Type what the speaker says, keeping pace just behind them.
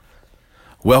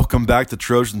Welcome back to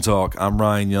Trojan Talk. I'm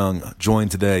Ryan Young, joined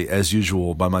today, as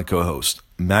usual, by my co-host,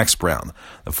 Max Brown,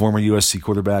 the former USC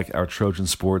quarterback, our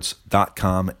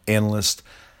Trojansports.com analyst.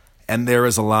 And there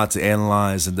is a lot to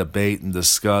analyze and debate and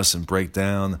discuss and break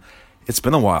down. It's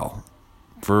been a while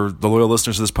for the loyal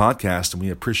listeners of this podcast, and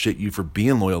we appreciate you for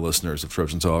being loyal listeners of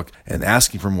Trojan Talk and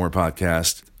asking for more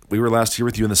podcasts. We were last here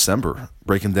with you in December,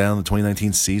 breaking down the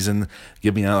 2019 season,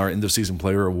 giving out our end-of-season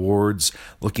player awards,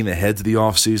 looking ahead to the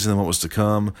offseason and what was to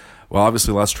come. Well,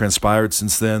 obviously, lots transpired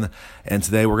since then, and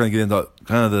today we're going to get into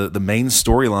kind of the main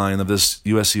storyline of this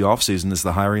USC offseason is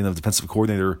the hiring of defensive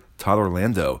coordinator Todd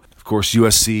Orlando. Of course,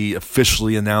 USC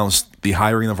officially announced the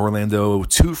hiring of Orlando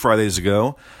 2 Fridays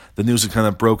ago. The news had kind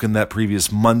of broken that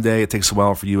previous Monday. It takes a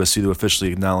while for USC to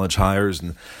officially acknowledge hires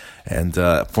and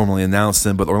formally announced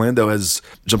them. But Orlando has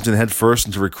jumped in head first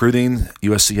into recruiting.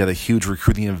 USC had a huge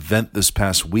recruiting event this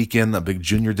past weekend, a big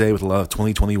junior day with a lot of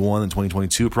 2021 and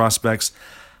 2022 prospects.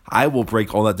 I will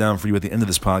break all that down for you at the end of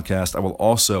this podcast. I will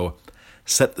also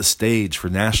set the stage for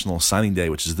National Signing Day,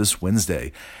 which is this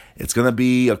Wednesday. It's going to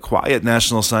be a quiet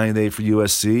National Signing Day for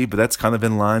USC, but that's kind of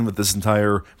in line with this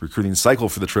entire recruiting cycle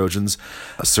for the Trojans.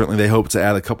 Certainly they hope to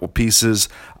add a couple pieces.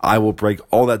 I will break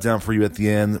all that down for you at the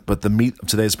end, but the meat of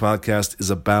today's podcast is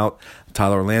about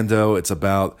Todd Orlando. It's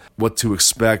about what to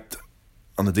expect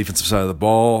on the defensive side of the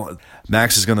ball.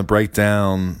 Max is going to break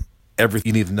down everything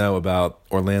you need to know about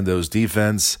Orlando's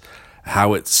defense,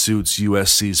 how it suits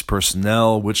USC's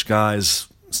personnel, which guys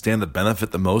stand to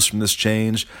benefit the most from this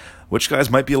change, which guys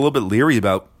might be a little bit leery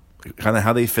about kind of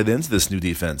how they fit into this new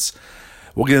defense.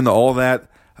 We'll get into all that.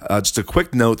 Just a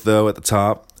quick note, though, at the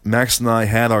top. Max and I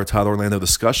had our Todd Orlando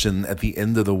discussion at the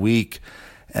end of the week,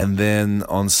 and then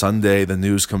on Sunday the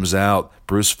news comes out.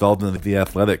 Bruce Feldman of The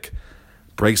Athletic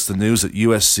breaks the news that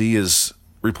USC is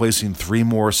replacing 3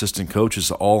 more assistant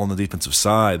coaches, all on the defensive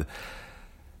side.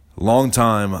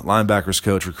 Longtime linebackers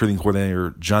coach, recruiting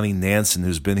coordinator Johnny Nansen,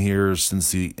 who's been here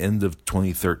since the end of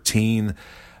 2013.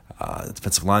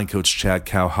 Defensive line coach Chad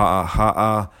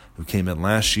Kauha'a, who came in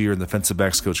last year, and defensive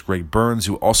backs coach Greg Burns,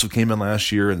 who also came in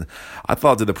last year, and I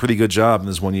thought did a pretty good job in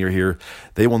his 1 year here.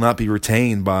 They will not be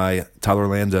retained by Todd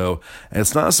Orlando, and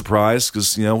it's not a surprise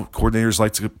because coordinators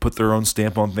like to put their own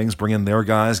stamp on things, bring in their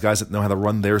guys that know how to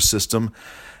run their system,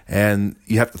 and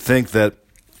you have to think that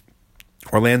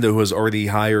Orlando, who has already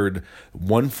hired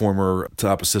one former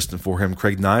top assistant for him,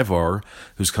 Craig Nivar,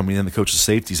 who's coming in to coach the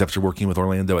safeties after working with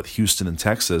Orlando at Houston and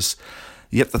Texas.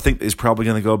 You have to think that he's probably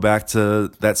going to go back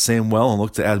to that same well and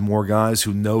look to add more guys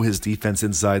who know his defense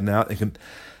inside and out and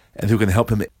who can help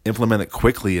him implement it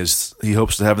quickly as he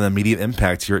hopes to have an immediate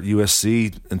impact here at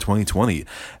USC in 2020.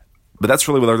 But that's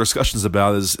really what our discussion is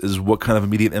about is what kind of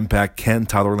immediate impact can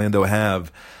Todd Orlando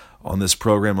have on this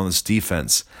program, on this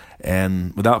defense.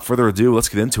 And without further ado, let's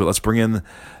get into it. Let's bring in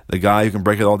the guy who can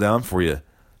break it all down for you.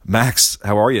 Max,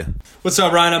 how are you? What's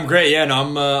up, Ryan? I'm great. Yeah,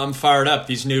 no, I'm fired up.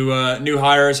 These new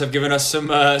hires have given us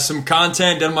some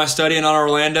content, done my studying on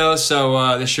Orlando,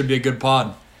 so this should be a good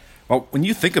pod. Well, when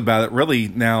you think about it, really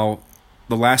now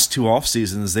the last 2 off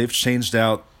seasons, they've changed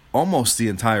out almost the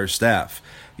entire staff.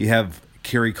 You have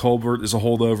Kerry Colbert as a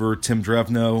holdover, Tim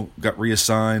Drevno got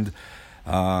reassigned.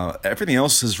 Everything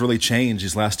else has really changed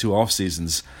these last 2 off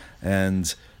seasons,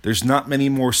 and there's not many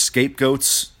more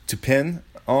scapegoats to pin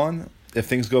on if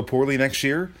things go poorly next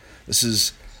year. This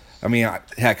is,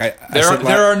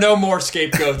 there are no more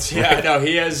scapegoats. Yeah, right. No,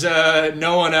 he has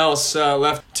no one else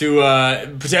left to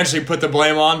potentially put the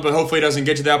blame on, but hopefully it doesn't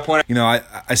get to that point.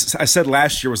 I said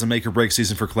last year was a make or break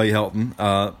season for Clay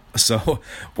Helton. So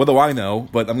what do I know?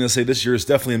 But I'm going to say this year is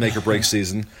definitely a make or break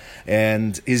season,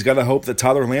 and he's got to hope that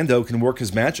Todd Orlando can work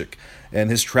his magic.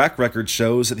 And his track record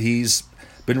shows that he's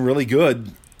been really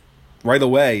good right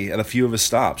away at a few of his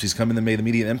stops. He's come in and made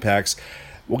immediate impacts.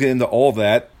 We'll get into all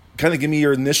that. Kind of give me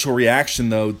your initial reaction,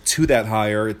 though, to that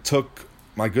hire. It took,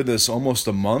 my goodness, almost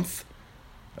a month,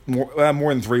 more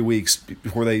than 3 weeks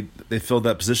before they filled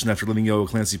that position after letting go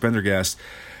of Clancy Pendergast.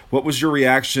 What was your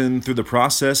reaction through the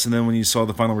process and then when you saw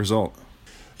the final result?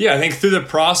 Yeah, I think through the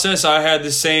process, I had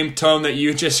the same tone that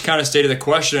you just kind of stated the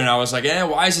question, and I was like,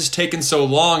 why is this taking so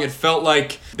long? It felt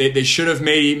like they should have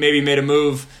maybe made a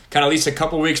move kind of at least a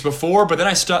couple weeks before, but then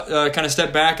I kind of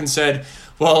stepped back and said,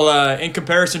 well, in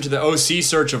comparison to the OC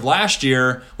search of last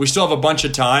year, we still have a bunch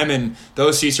of time, and the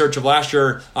OC search of last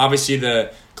year, obviously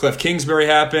the Cliff Kingsbury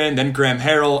happened, then Graham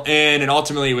Harrell in, and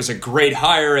ultimately it was a great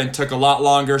hire and took a lot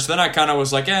longer. So then I kind of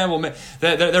was like,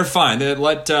 they're fine.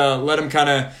 Let them kind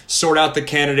of sort out the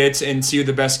candidates and see who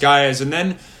the best guy is. And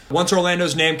then once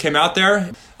Orlando's name came out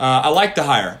there, I like the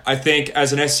hire. I think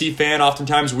as an SC fan,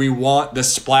 oftentimes we want the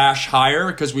splash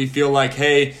hire because we feel like,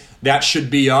 hey, that should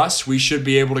be us. We should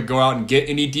be able to go out and get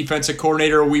any defensive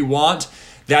coordinator we want.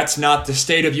 That's not the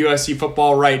state of USC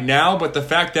football right now, but the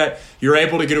fact that you're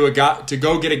able to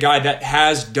go get a guy that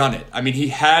has done it. I mean, he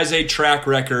has a track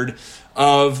record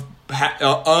of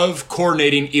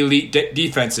coordinating elite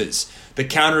defenses. The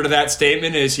counter to that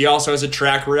statement is he also has a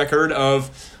track record of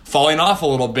falling off a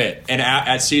little bit and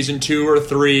at season 2 or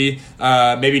 3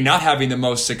 maybe not having the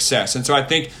most success. And so I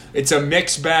think it's a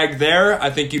mixed bag there. I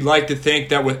think you'd like to think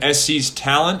that with SC's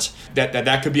talent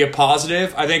that could be a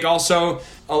positive. I think also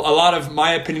a lot of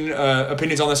my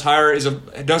opinions on this hire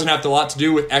it doesn't have a lot to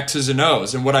do with X's and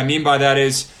O's. And what I mean by that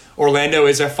is Orlando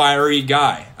is a fiery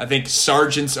guy. I think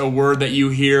Sargent's a word that you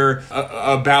hear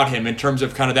about him in terms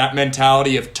of kind of that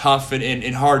mentality of tough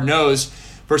and hard-nosed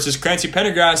versus Clancy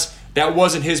Pendergrass. That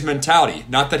wasn't his mentality.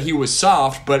 Not that he was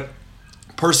soft, but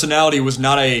personality was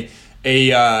not a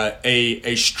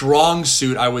strong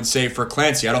suit, I would say, for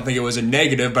Clancy. I don't think it was a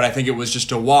negative, but I think it was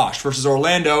just a wash. Versus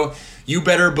Orlando, you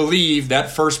better believe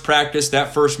that first practice,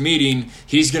 that first meeting,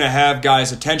 he's going to have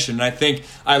guys' attention. And I think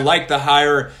I like the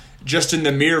hire just in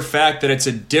the mere fact that it's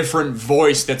a different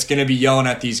voice that's going to be yelling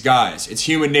at these guys. It's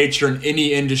human nature in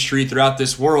any industry throughout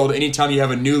this world. Anytime you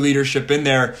have a new leadership in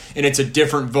there and it's a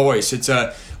different voice,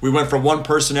 we went from one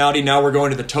personality, now we're going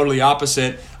to the totally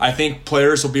opposite. I think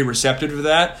players will be receptive to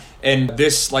that. And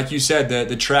this, like you said,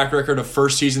 the track record of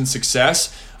first season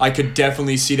success, I could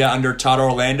definitely see that under Todd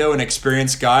Orlando, an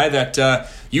experienced guy that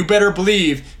you better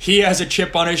believe he has a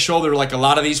chip on his shoulder like a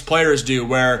lot of these players do,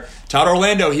 where Todd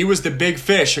Orlando, he was the big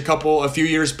fish a few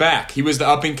years back. He was the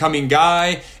up-and-coming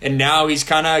guy, and now he's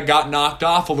kind of got knocked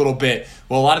off a little bit.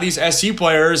 Well, a lot of these SC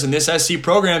players and this SC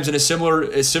program's in a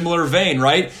similar vein,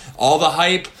 right? All the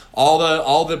hype,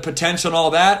 all the potential and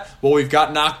all that, well, we've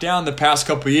got knocked down the past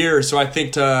couple of years. So I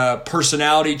think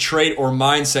personality trait or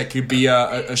mindset could be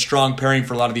a strong pairing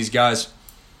for a lot of these guys.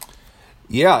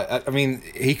 Yeah, I mean,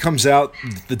 he comes out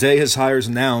the day his hire's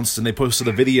announced, and they posted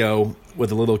a video with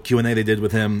a little Q&A they did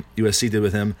with him, USC did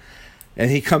with him,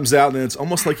 and he comes out, and it's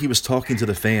almost like he was talking to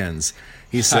the fans.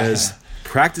 He says,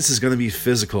 practice is going to be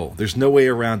physical. There's no way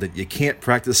around it. You can't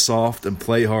practice soft and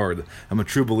play hard. I'm a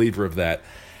true believer of that.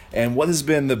 And what has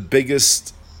been the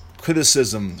biggest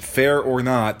criticism, fair or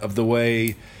not, of the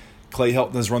way Clay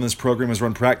Helton has run this program, has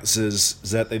run practices,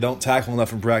 is that they don't tackle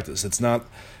enough in practice. It's not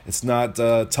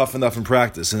tough enough in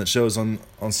practice, and it shows on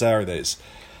Saturdays.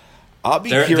 I'll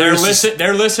be curious.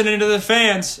 They're listening to the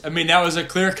fans. I mean, that was a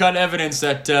clear-cut evidence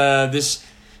that this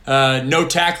no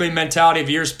tackling mentality of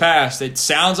years past. It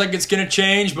sounds like it's going to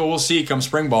change, but we'll see come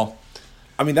spring ball.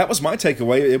 I mean, that was my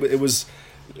takeaway. It was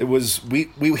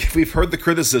we've heard the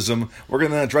criticism. We're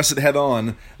going to address it head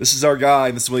on. This is our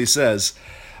guy. This is what he says.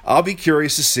 I'll be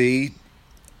curious to see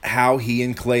how he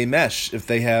and Clay mesh, if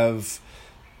they have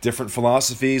different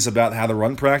philosophies about how to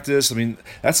run practice. I mean,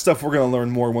 that's stuff we're going to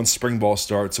learn more once spring ball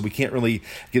starts, so we can't really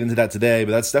get into that today,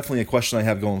 but that's definitely a question I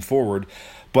have going forward.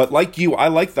 But like you, I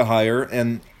like the hire,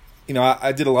 and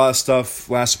I did a lot of stuff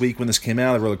last week when this came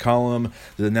out. I wrote a column,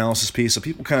 did an analysis piece, so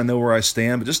people kind of know where I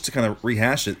stand, but just to kind of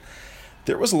rehash it,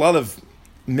 there was a lot of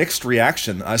mixed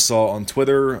reaction I saw on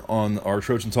Twitter, on our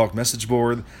Trojan Talk message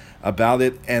board about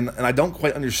it, and I don't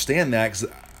quite understand that, because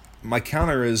my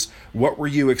counter is, what were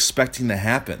you expecting to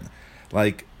happen?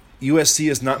 Like, USC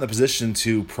is not in a position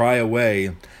to pry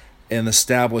away an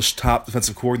established top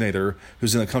defensive coordinator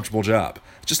who's in a comfortable job.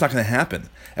 It's just not going to happen.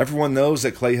 Everyone knows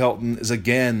that Clay Helton is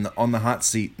again on the hot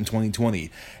seat in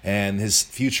 2020, and his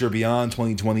future beyond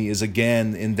 2020 is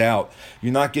again in doubt.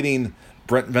 You're not getting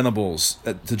Brent Venables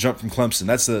to jump from Clemson.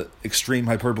 That's an extreme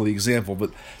hyperbole example, but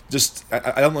just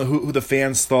I don't know who the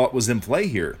fans thought was in play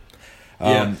here.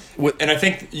 And I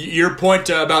think your point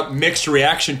about mixed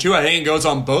reaction, too, I think it goes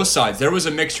on both sides. There was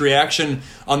a mixed reaction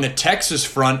on the Texas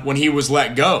front when he was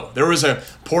let go. There was a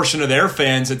portion of their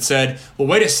fans that said, well,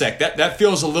 wait a sec, that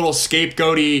feels a little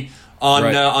scapegoaty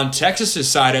on Texas's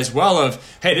side as well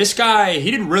of, hey, this guy, he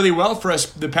did really well for us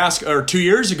the past 2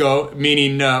 years ago,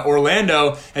 meaning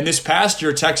Orlando, and this past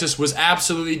year Texas was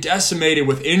absolutely decimated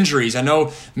with injuries. I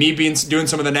know me doing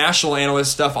some of the national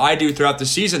analyst stuff I do throughout the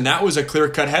season, that was a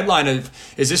clear-cut headline of,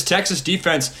 is this Texas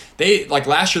defense,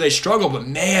 last year they struggled, but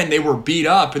man, they were beat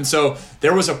up. And so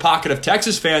there was a pocket of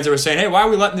Texas fans that were saying, hey, why are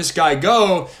we letting this guy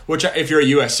go? Which, if you're a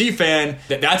USC fan,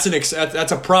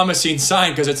 that's a promising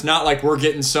sign, because it's not like we're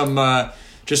getting some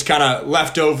just kind of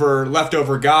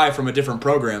leftover guy from a different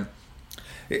program.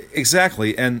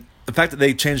 Exactly, and the fact that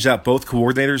they changed out both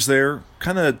coordinators there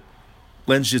kind of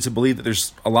lends you to believe that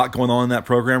there's a lot going on in that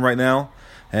program right now.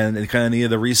 and it kind of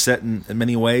needed a reset in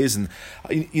many ways. And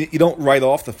you don't write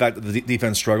off the fact that the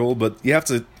defense struggled, but you have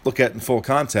to look at it in full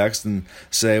context and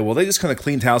say, well, they just kind of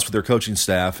cleaned house with their coaching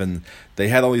staff, and they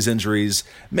had all these injuries.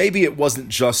 Maybe it wasn't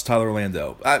just Tyler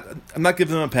Orlando. I'm not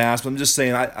giving them a pass, but I'm just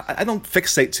saying I don't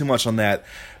fixate too much on that.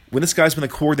 When this guy's been a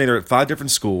coordinator at 5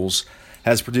 different schools,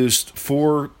 has produced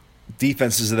 4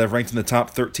 defenses that have ranked in the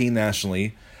top 13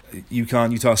 nationally,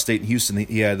 UConn, Utah State, and Houston,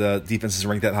 he had defenses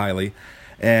ranked that highly.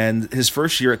 And his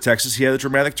first year at Texas, he had a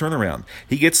dramatic turnaround.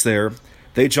 He gets there,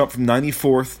 they jump from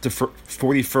 94th to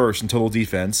 41st in total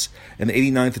defense, and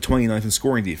 89th to 29th in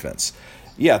scoring defense.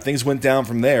 Yeah, things went down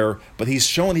from there, but he's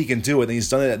shown he can do it, and he's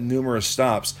done it at numerous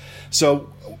stops.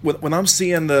 So when I'm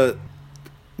seeing the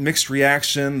mixed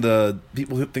reaction, the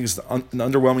people who think it's an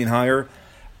underwhelming hire,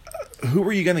 who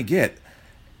are you going to get?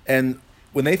 And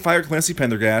when they fired Clancy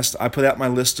Pendergast, I put out my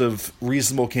list of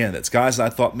reasonable candidates, guys that I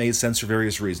thought made sense for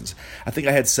various reasons. I think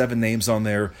I had 7 names on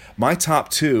there. My top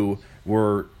 2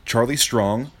 were Charlie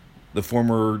Strong, the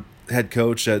former head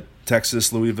coach at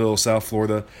Texas, Louisville, South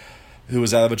Florida, who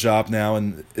is out of a job now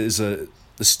and is a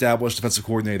established defensive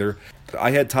coordinator.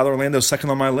 I had Tyler Orlando second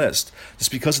on my list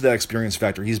just because of that experience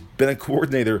factor. He's been a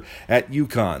coordinator at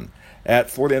UConn, at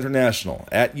Florida International,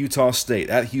 at Utah State,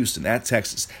 at Houston, at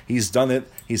Texas. He's done it.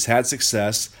 He's had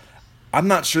success. I'm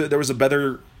not sure that there was a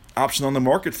better option on the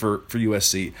market for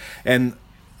USC. And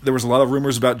there was a lot of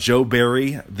rumors about Joe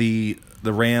Barry, the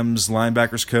Rams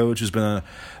linebackers coach, who's been a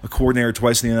coordinator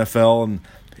twice in the NFL. And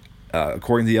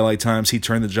according to the LA Times, he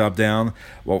turned the job down.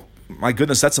 Well, my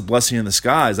goodness, that's a blessing in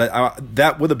disguise.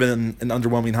 That would have been an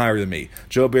underwhelming hire to me.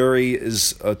 Joe Barry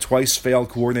is a twice failed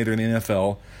coordinator in the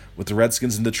NFL with the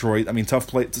Redskins in Detroit. I mean,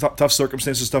 tough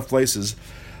circumstances, tough places.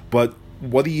 But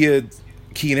what are you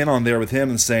keying in on there with him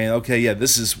and saying, okay, yeah,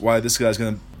 this is why this guy's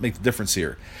going to make the difference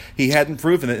here? He hadn't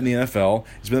proven it in the NFL.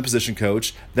 He's been a position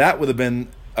coach. That would have been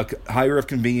a hire of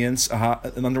convenience, an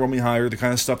underwhelming hire, the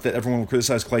kind of stuff that everyone would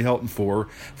criticize Clay Helton for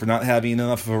not having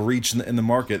enough of a reach in the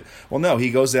market. Well, no,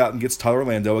 he goes out and gets Tyler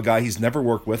Orlando, a guy he's never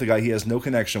worked with, a guy he has no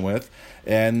connection with,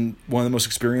 and one of the most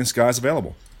experienced guys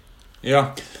available.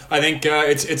 Yeah, I think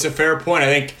it's a fair point. I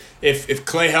think if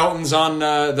Clay Helton's on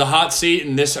the hot seat,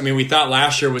 and this, I mean, we thought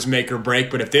last year was make or break,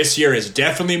 but if this year is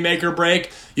definitely make or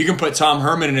break, you can put Tom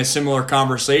Herman in a similar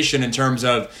conversation in terms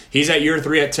of he's at year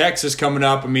 3 at Texas coming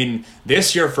up. I mean,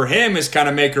 this year for him is kind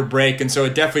of make or break, and so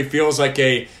it definitely feels like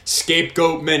a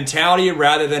scapegoat mentality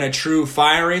rather than a true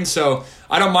firing. So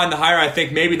I don't mind the hire. I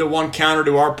think maybe the one counter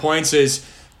to our points is,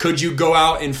 could you go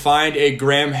out and find a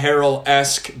Graham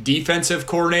Harrell-esque defensive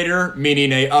coordinator,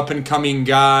 meaning a up-and-coming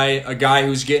guy, a guy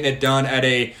who's getting it done at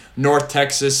a North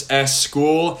Texas-esque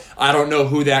school? I don't know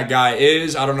who that guy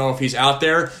is. I don't know if he's out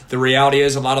there. The reality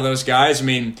is a lot of those guys, I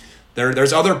mean,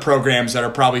 there's other programs that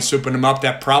are probably swooping them up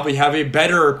that probably have a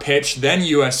better pitch than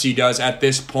USC does at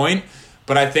this point.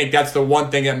 But I think that's the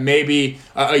one thing that maybe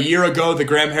a year ago the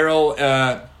Graham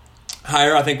Harrell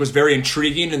hire, I think, was very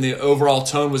intriguing and the overall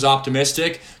tone was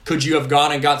optimistic. Could you have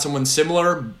gone and got someone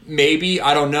similar? Maybe.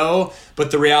 I don't know. But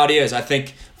the reality is, I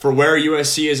think for where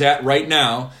USC is at right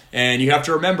now, and you have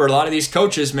to remember, a lot of these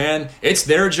coaches, man, it's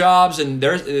their jobs and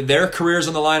their careers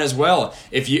on the line as well.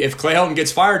 If Clay Helton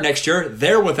gets fired next year,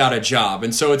 they're without a job.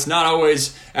 And so it's not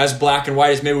always as black and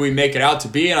white as maybe we make it out to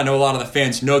be. And I know a lot of the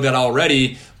fans know that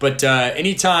already. But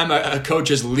anytime a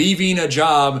coach is leaving a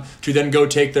job to then go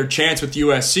take their chance with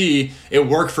USC, it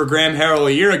worked for Graham Harrell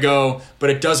a year ago, but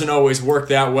it doesn't always work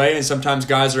that way. And sometimes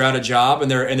guys are out of job and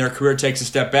their career takes a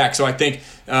step back. So I think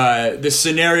the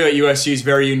scenario at USC is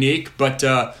very unique. But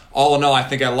all in all, I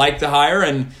think I like the hire,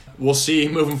 and we'll see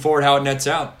moving forward how it nets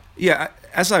out. Yeah,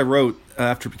 as I wrote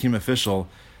after it became official,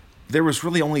 there was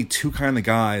really only 2 kind of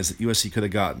guys that USC could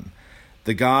have gotten.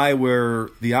 The guy where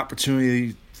the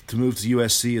opportunity to move to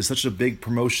USC is such a big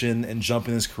promotion and jump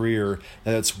in his career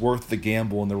that it's worth the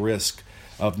gamble and the risk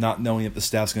of not knowing if the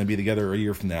staff's going to be together a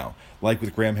year from now, like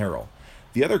with Graham Harrell.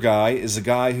 The other guy is a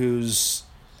guy who's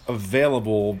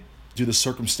available due to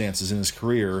circumstances in his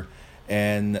career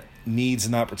and needs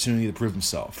an opportunity to prove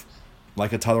himself,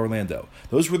 like a Tyler Orlando.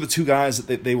 Those were the 2 guys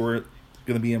that they were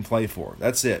going to be in play for.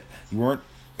 That's it. You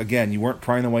weren't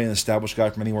prying away an established guy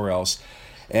from anywhere else.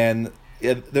 And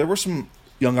there were some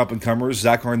young up-and-comers.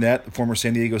 Zach Arnett, the former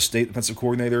San Diego State defensive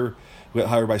coordinator, who got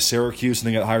hired by Syracuse and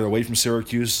then got hired away from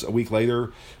Syracuse a week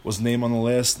later, was named on the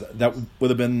list. That would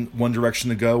have been one direction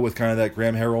to go with kind of that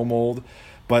Graham Harrell mold.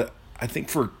 But I think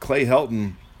for Clay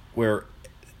Helton, where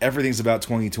everything's about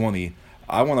 2020,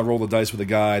 I want to roll the dice with a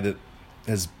guy that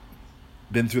has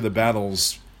been through the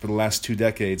battles for the last 2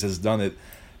 decades, has done it,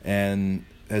 and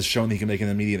has shown he can make an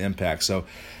immediate impact. So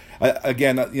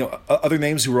Again, other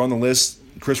names who were on the list: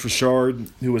 Chris Richard,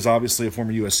 who was obviously a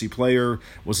former USC player,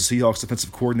 was the Seahawks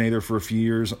defensive coordinator for a few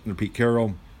years under Pete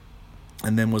Carroll,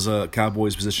 and then was a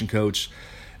Cowboys position coach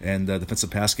and defensive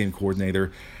pass game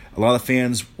coordinator. A lot of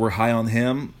fans were high on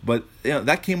him, but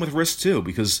that came with risk too,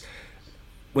 because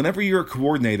whenever you're a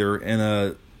coordinator in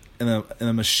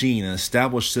a machine, an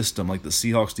established system like the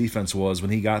Seahawks defense was when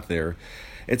he got there,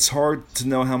 it's hard to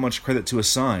know how much credit to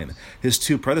assign. His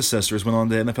two predecessors went on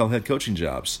to NFL head coaching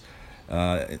jobs,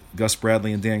 Gus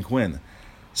Bradley and Dan Quinn.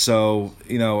 So,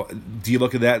 do you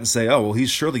look at that and say, oh, well, he's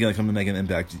surely going to come and make an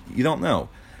impact? You don't know.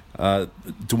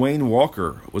 Dwayne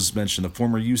Walker was mentioned, the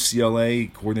former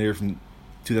UCLA coordinator from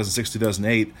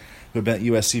 2006-2008, who had been at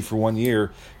USC for 1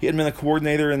 year. He had been a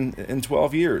coordinator in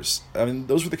 12 years. I mean,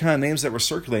 those were the kind of names that were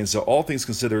circulating. So all things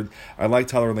considered, I like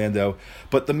Todd Orlando.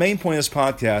 But the main point of this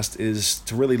podcast is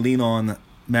to really lean on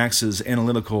Max's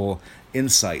analytical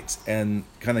insight and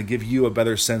kind of give you a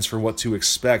better sense for what to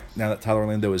expect now that Todd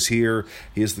Orlando is here.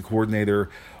 He is the coordinator.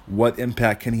 What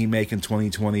impact can he make in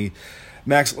 2020?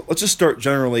 Max, let's just start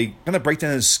generally. Kind of break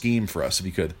down his scheme for us, if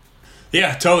you could.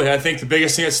 Yeah, totally. I think the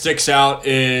biggest thing that sticks out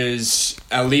is,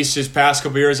 at least his past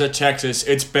couple years at Texas,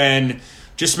 it's been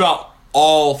just about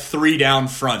all three down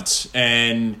fronts.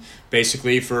 And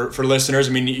basically, for listeners,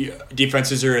 I mean,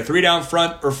 defenses are a 3 down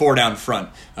front or 4 down front.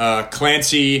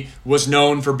 Clancy was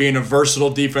known for being a versatile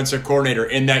defensive coordinator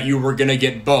in that you were going to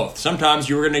get both. Sometimes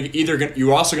you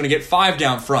were also going to get 5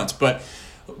 down fronts, but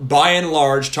by and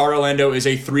large, Todd Orlando is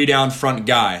a 3 down front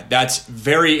guy. That's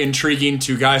very intriguing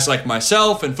to guys like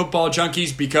myself and football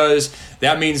junkies, because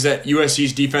that means that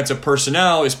USC's defensive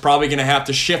personnel is probably going to have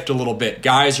to shift a little bit.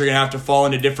 Guys are going to have to fall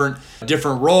into different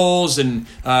roles and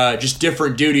just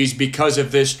different duties because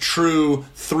of this true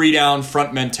 3 down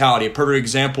front mentality. A perfect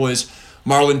example is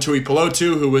Marlon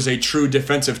Tuipulotu, who was a true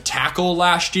defensive tackle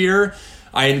last year.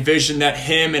 I envision that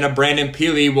him and a Brandon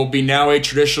Peely will be now a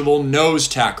traditional nose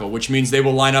tackle, which means they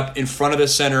will line up in front of the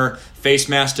center, face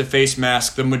mask to face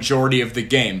mask, the majority of the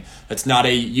game. That's not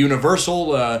a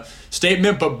universal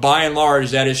statement, but by and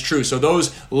large, that is true. So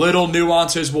those little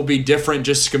nuances will be different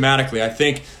just schematically. I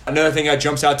think another thing that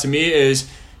jumps out to me is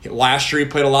last year he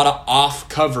played a lot of off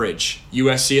coverage.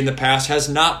 USC in the past has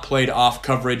not played off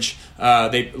coverage.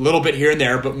 They a little bit here and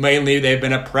there, but mainly they've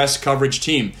been a press coverage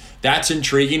team. That's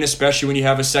intriguing, especially when you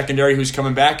have a secondary who's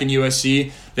coming back in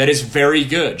USC that is very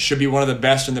good. Should be one of the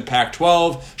best in the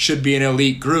Pac-12, should be an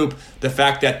elite group. The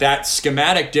fact that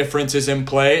schematic difference is in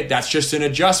play, that's just an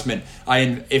adjustment.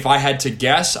 If I had to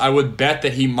guess, I would bet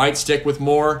that he might stick with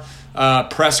more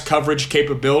press coverage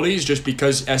capabilities just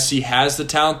because SC has the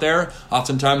talent there.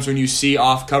 Oftentimes when you see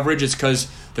off coverage, it's because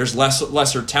there's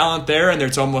lesser talent there, and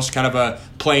there's almost kind of a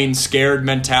playing scared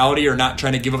mentality or not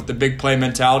trying to give up the big play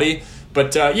mentality.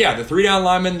 But the 3 down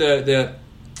lineman,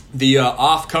 the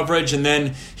off coverage, and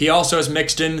then he also has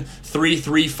mixed in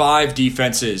 3-3-5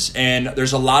 defenses, and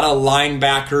there's a lot of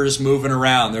linebackers moving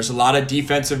around. There's a lot of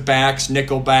defensive backs,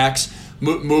 nickel backs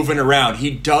moving around.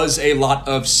 He does a lot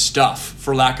of stuff,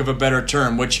 for lack of a better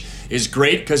term, which is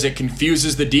great because it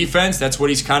confuses the defense. That's what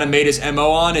he's kind of made his MO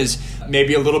on, is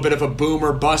maybe a little bit of a boom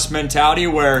or bust mentality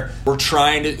where we're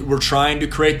trying to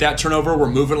create that turnover. We're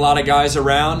moving a lot of guys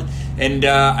around. And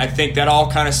I think that all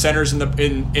kind of centers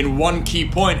in one key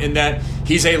point, in that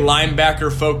he's a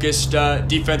linebacker-focused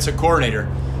defensive coordinator,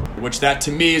 which that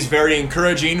to me is very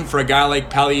encouraging for a guy like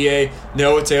Palaie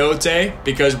Gaoteote,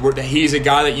 because he's a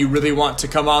guy that you really want to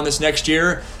come on this next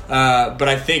year. But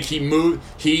I think he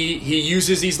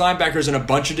uses these linebackers in a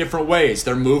bunch of different ways.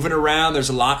 They're moving around. There's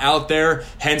a lot out there.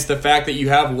 Hence the fact that you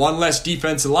have one less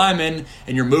defensive lineman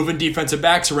and you're moving defensive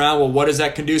backs around. Well, what is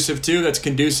that conducive to? That's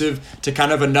conducive to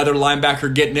kind of another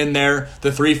linebacker getting in there.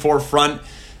 The 3-4 front,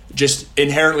 just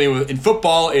inherently in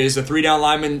football, is the 3 down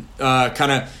lineman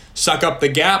kind of suck up the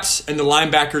gaps and the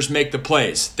linebackers make the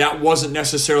plays. That wasn't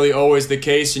necessarily always the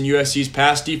case in USC's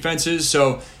past defenses.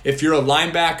 So if you're a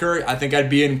linebacker, I think I'd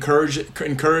be encouraged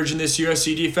in this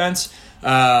USC defense.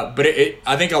 But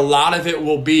I think a lot of it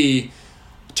will be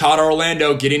Todd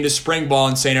Orlando getting to spring ball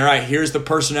and saying, all right, here's the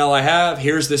personnel I have,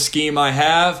 here's the scheme I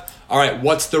have. All right,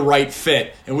 what's the right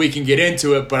fit? And we can get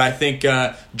into it, but I think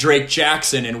Drake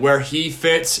Jackson and where he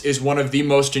fits is one of the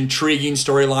most intriguing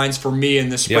storylines for me in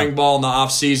the spring ball in the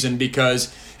offseason,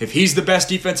 because if he's the best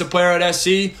defensive player at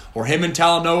SC, or him and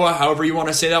Talanoa, however you want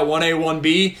to say that, 1A,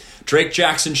 1B, Drake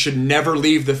Jackson should never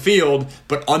leave the field.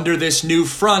 But under this new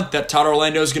front that Todd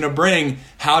Orlando is going to bring,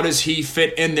 how does he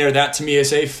fit in there? That to me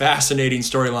is a fascinating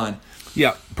storyline.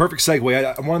 Yeah, perfect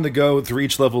segue. I wanted to go through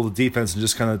each level of the defense and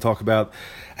just kind of talk about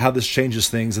how this changes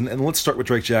things. And let's start with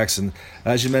Drake Jackson.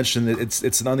 As you mentioned,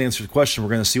 it's an unanswered question. We're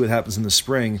going to see what happens in the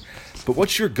spring. But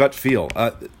what's your gut feel?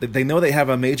 They know they have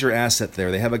a major asset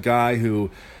there. They have a guy who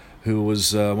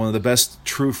was one of the best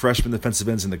true freshman defensive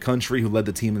ends in the country, who led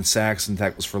the team in sacks and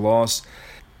tackles for loss.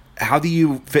 How do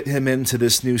you fit him into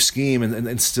this new scheme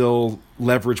and still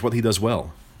leverage what he does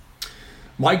well?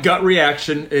 My gut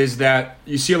reaction is that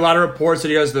you see a lot of reports that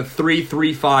he does the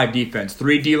 3-3-5 defense,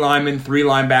 3 D linemen, 3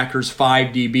 linebackers, 5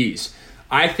 DBs.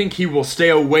 I think he will stay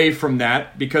away from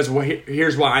that because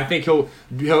here's why. I think he'll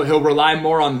rely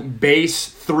more on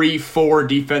base 3-4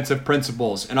 defensive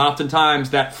principles, and oftentimes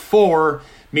that 4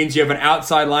 means you have an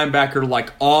outside linebacker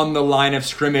like on the line of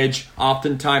scrimmage,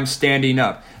 oftentimes standing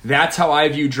up. That's how I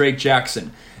view Drake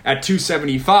Jackson. At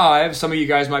 275, some of you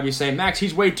guys might be saying, Max,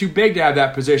 he's way too big to have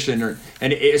that position.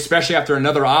 And especially after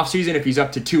another offseason, if he's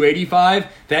up to 285,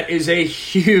 that is a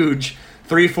huge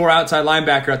 3-4 outside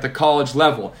linebacker at the college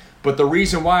level. But the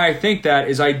reason why I think that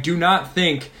is I do not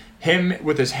think him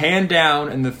with his hand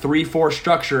down in the 3-4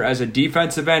 structure as a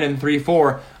defensive end in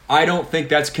 3-4, I don't think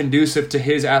that's conducive to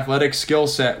his athletic skill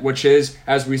set, which is,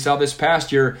 as we saw this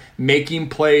past year, making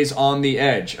plays on the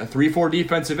edge. A 3-4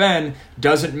 defensive end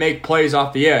doesn't make plays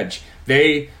off the edge.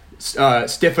 They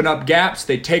stiffen up gaps,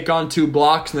 they take on 2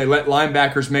 blocks, and they let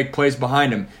linebackers make plays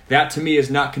behind them. That, to me, is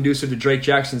not conducive to Drake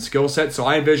Jackson's skill set, so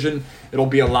I envision it'll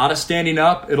be a lot of standing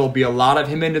up, it'll be a lot of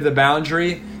him into the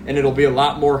boundary, and it'll be a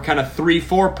lot more kind of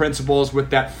 3-4 principles with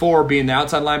that 4 being the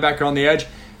outside linebacker on the edge.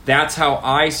 That's how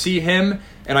I see him.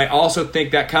 And I also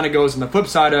think that kind of goes on the flip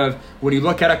side of when you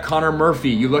look at a Connor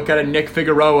Murphy, you look at a Nick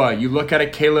Figueroa, you look at a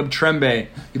Caleb Trembe,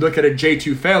 you look at a J.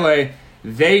 Tufele,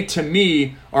 they, to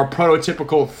me, are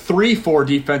prototypical 3-4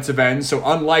 defensive ends. So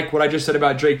unlike what I just said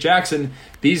about Drake Jackson,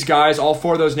 these guys, all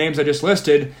 4 of those names I just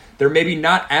listed, they're maybe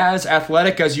not as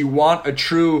athletic as you want a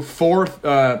true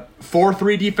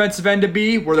 4-3 defensive end to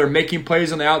be, where they're making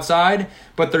plays on the outside,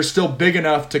 but they're still big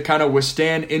enough to kind of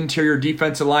withstand interior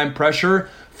defensive line pressure.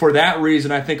 For that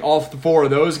reason, I think all 4 of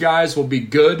those guys will be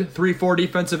good 3-4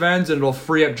 defensive ends, and it'll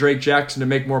free up Drake Jackson to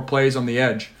make more plays on the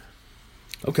edge.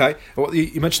 Okay. Well,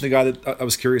 you mentioned the guy that I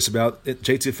was curious about,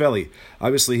 J. Tufele.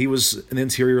 Obviously, he was an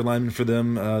interior lineman for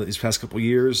them these past couple of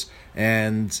years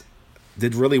and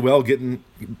did really well getting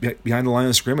behind the line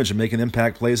of scrimmage and making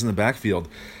impact plays in the backfield.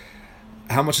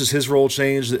 How much has his role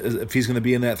changed if he's going to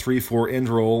be in that 3-4 end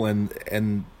role,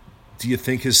 and do you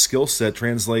think his skill set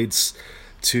translates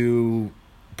to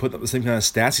putting up the same kind of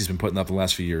stats he's been putting up the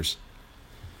last few years?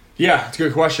 Yeah, it's a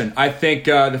good question. I think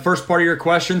the first part of your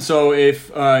question, so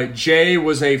if Jay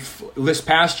was this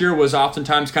past year was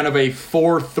oftentimes kind of a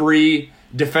 4-3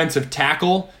 defensive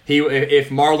tackle. If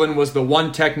Marlon was the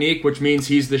one technique, which means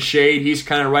he's the shade, he's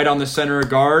kind of right on the center of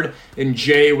guard, and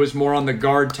Jay was more on the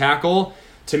guard tackle.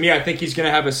 To me, I think he's going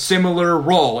to have a similar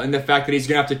role in the fact that he's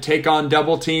going to have to take on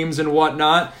double teams and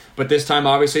whatnot. But this time,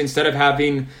 obviously, instead of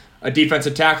having a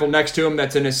defensive tackle next to him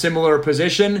that's in a similar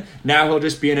position, now he'll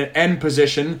just be in an end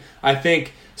position. I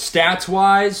think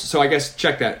stats-wise, so I guess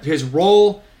check that. His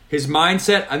role, his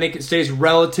mindset, I think it stays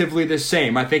relatively the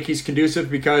same. I think he's conducive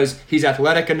because he's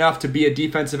athletic enough to be a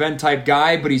defensive end type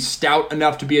guy, but he's stout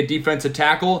enough to be a defensive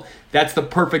tackle. That's the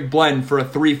perfect blend for a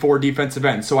 3-4 defensive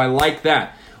end. So I like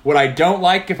that. What I don't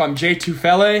like if I'm J.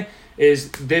 Tufele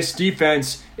is this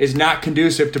defense is not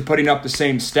conducive to putting up the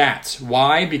same stats.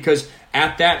 Why? Because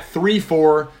at that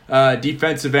 3-4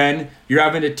 defensive end, you're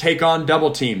having to take on double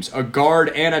teams. A guard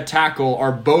and a tackle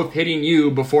are both hitting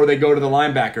you before they go to the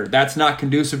linebacker. That's not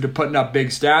conducive to putting up big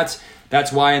stats.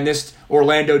 That's why in this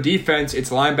Orlando defense,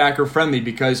 it's linebacker friendly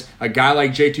because a guy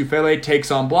like J. Tufele takes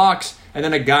on blocks, and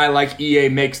then a guy like EA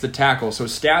makes the tackle. So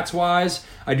stats-wise,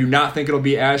 I do not think it'll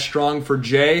be as strong for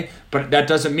Jay, but that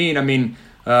doesn't mean,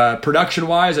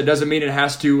 production-wise, it doesn't mean it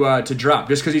has to drop.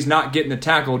 Just because he's not getting the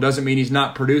tackle doesn't mean he's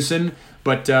not producing.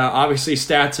 But obviously,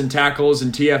 stats and tackles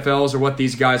and TFLs are what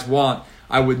these guys want.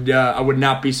 I would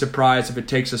not be surprised if it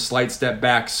takes a slight step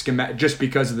back just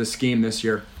because of the scheme this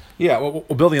year. Yeah, well,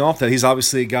 building off that, he's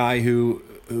obviously a guy who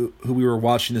we were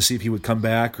watching to see if he would come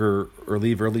back or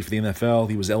leave early for the NFL.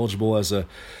 He was eligible as a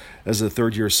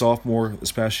third-year sophomore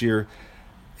this past year.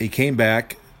 He came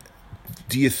back.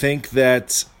 Do you think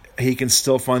that he can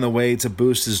still find a way to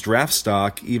boost his draft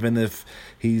stock, even if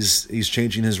he's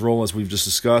changing his role as we've just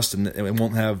discussed, and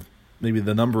won't have maybe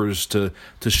the numbers to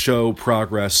show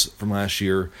progress from last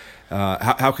year?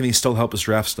 How can he still help his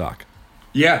draft stock?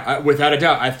 Yeah, without a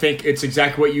doubt. I think it's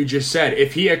exactly what you just said.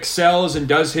 If he excels and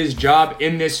does his job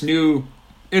in this new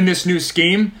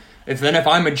scheme, if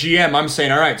I'm a GM, I'm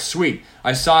saying, all right, sweet.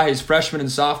 I saw his freshman and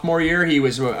sophomore year, he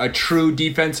was a true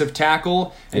defensive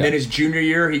tackle, and then his junior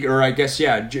year,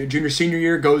 senior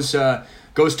year goes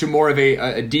goes to more of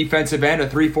a defensive end, a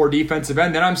 3-4 defensive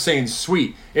end, then I'm saying,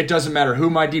 sweet. It doesn't matter who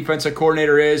my defensive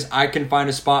coordinator is. I can find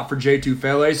a spot for Jay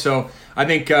Tufele. So I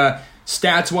think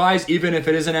stats-wise, even if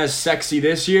it isn't as sexy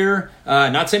this year,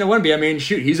 not saying it wouldn't be. I mean,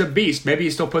 shoot, he's a beast. Maybe he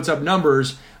still puts up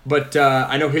numbers. But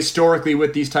I know historically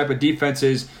with these type of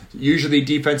defenses, usually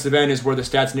defensive end is where the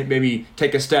stats maybe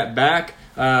take a step back.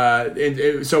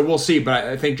 So we'll see. But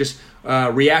I think just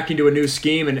reacting to a new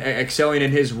scheme and excelling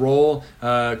in his role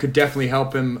could definitely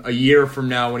help him a year from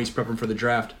now when he's prepping for the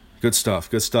draft. Good stuff.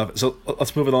 So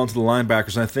let's move it on to the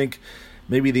linebackers. And I think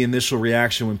maybe the initial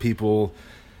reaction when people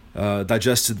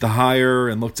digested the hire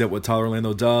and looked at what Todd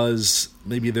Orlando does,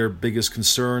 maybe their biggest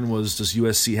concern was, does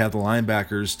USC have the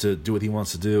linebackers to do what he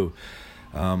wants to do?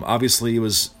 Obviously, it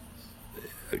was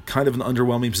kind of an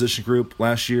underwhelming position group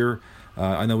last year.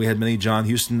 I know we had many John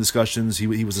Houston discussions.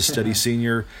 He was a steady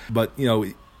senior. But,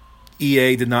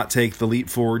 EA did not take the leap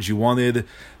forward you wanted.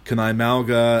 Kanai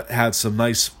Malga had some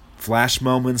nice flash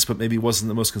moments, but maybe wasn't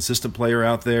the most consistent player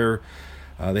out there.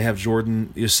 They have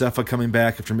Jordan Yosefa coming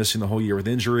back after missing the whole year with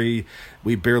injury.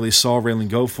 We barely saw Raylan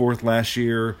Goforth last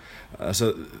year.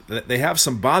 So they have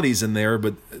some bodies in there,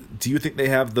 but do you think they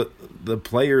have the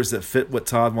players that fit what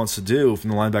Todd wants to do from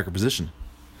the linebacker position?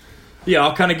 Yeah,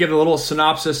 I'll kind of give a little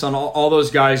synopsis on all those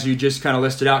guys you just kind of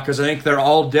listed out because I think they're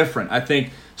all different. I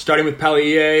think starting with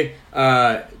Pali'e,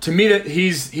 to me that he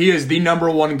is the number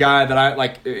one guy that I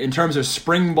like in terms of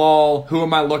spring ball. Who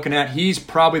am I looking at? He's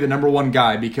probably the number one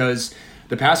guy because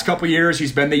the past couple years,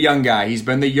 he's been the young guy. He's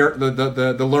been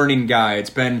the learning guy. It's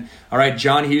been, all right,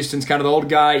 John Houston's kind of the old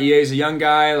guy. EA's a young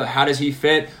guy. How does he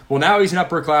fit? Well, now he's an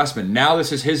upperclassman. Now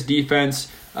this is his defense.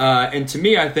 And to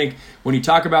me, I think when you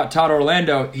talk about Todd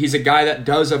Orlando, he's a guy that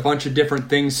does a bunch of different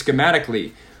things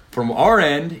schematically. From our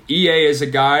end, EA is a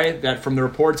guy that, from the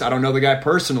reports, I don't know the guy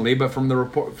personally, but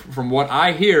from what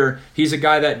I hear, he's a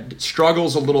guy that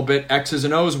struggles a little bit X's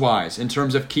and O's wise in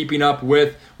terms of keeping up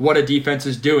with what a defense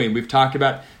is doing. We've talked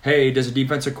about, hey, does a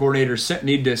defensive coordinator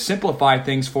need to simplify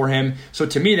things for him? So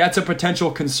to me, that's a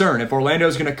potential concern. If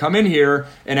Orlando's going to come in here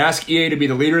and ask EA to be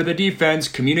the leader of the defense,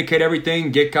 communicate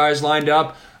everything, get guys lined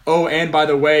up, oh, and by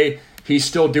the way, he's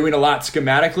still doing a lot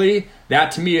schematically.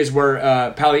 That to me is where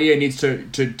Pali'e needs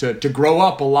to grow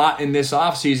up a lot in this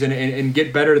offseason and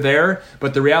get better there.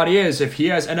 But the reality is, if he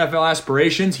has NFL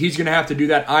aspirations, he's going to have to do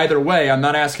that either way. I'm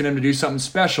not asking him to do something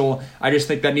special. I just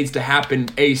think that needs to happen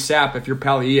ASAP if you're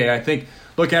Pali'e. I think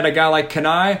looking at a guy like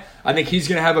Kanai, I think he's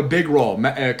going to have a big role.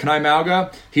 Kanai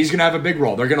Malga, he's going to have a big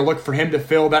role. They're going to look for him to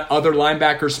fill that other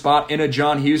linebacker spot in a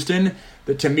John Houston.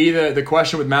 To me, the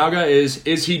question with Malga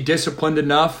is he disciplined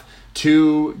enough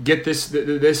to get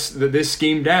this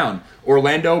scheme down?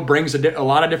 Orlando brings a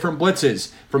lot of different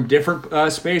blitzes from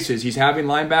different spaces. He's having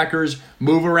linebackers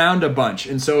move around a bunch.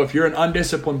 And so if you're an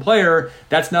undisciplined player,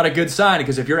 that's not a good sign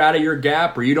because if you're out of your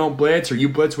gap or you don't blitz or you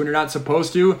blitz when you're not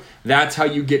supposed to, that's how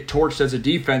you get torched as a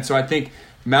defense. So I think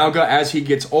Malga, as he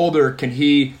gets older, can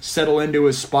he settle into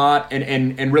his spot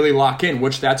and really lock in,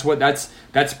 which that's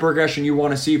the progression you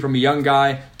want to see from a young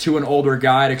guy to an older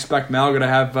guy. I'd expect Malga to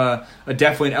have a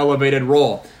definitely an elevated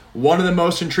role. One of the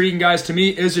most intriguing guys to me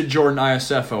is a Jordan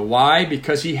Iosefa. Why?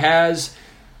 Because he has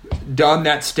done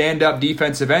that stand-up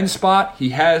defensive end spot. He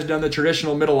has done the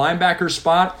traditional middle linebacker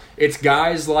spot. It's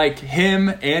guys like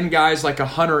him and guys like a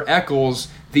Hunter Echols,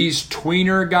 these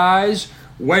tweener guys,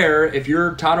 where if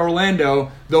you're Todd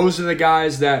Orlando, those are the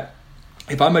guys that,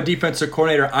 if I'm a defensive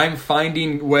coordinator, I'm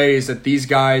finding ways that these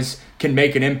guys can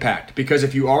make an impact. Because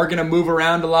if you are going to move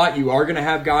around a lot, you are going to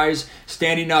have guys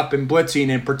standing up and blitzing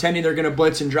and pretending they're going to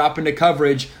blitz and drop into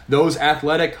coverage. Those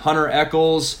athletic Hunter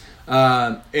Echols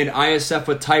and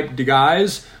Iosefa type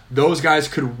guys, those guys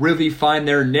could really find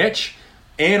their niche.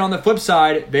 And on the flip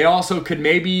side, they also could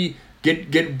maybe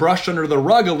get brushed under the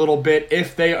rug a little bit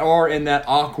if they are in that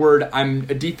awkward, I'm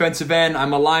a defensive end,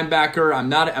 I'm a linebacker,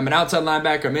 I'm an outside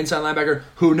linebacker, I'm inside linebacker,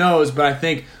 who knows? But I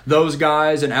think those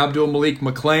guys and Abdul Malik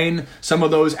McClain, some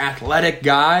of those athletic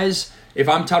guys, if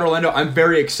I'm Todd Orlando, I'm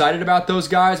very excited about those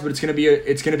guys, but it's going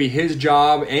to be his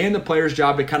job and the player's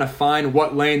job to kind of find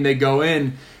what lane they go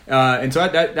in. And so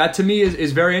that to me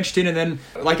is very interesting. And then,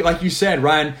 like you said,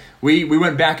 Ryan, we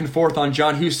went back and forth on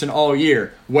John Houston all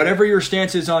year. Whatever your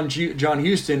stance is on John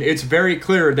Houston, it's very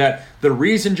clear that the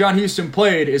reason John Houston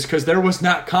played is because there was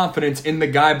not confidence in the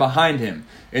guy behind him.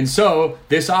 And so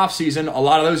this offseason, a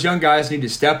lot of those young guys need to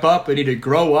step up. They need to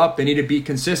grow up. They need to be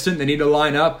consistent. They need to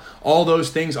line up. All those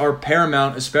things are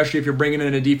paramount, especially if you're bringing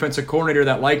in a defensive coordinator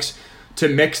that likes to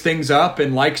mix things up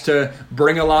and likes to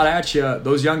bring a lot at you.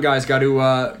 Those young guys got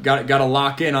to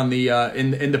lock in on the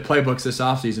in the playbooks this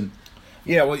offseason.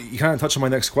 Yeah, well, you kind of touched on my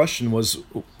next question. Was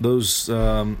those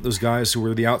guys who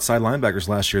were the outside linebackers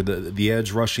last year, the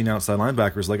edge rushing outside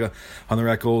linebackers like a Hunter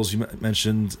Echols, you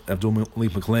mentioned Abdul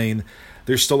Malik McClain.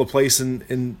 There's still a place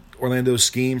in Orlando's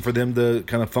scheme for them to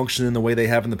kind of function in the way they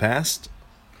have in the past?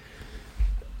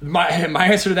 My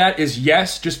answer to that is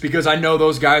yes, just because I know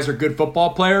those guys are good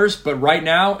football players. But right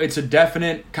now, it's a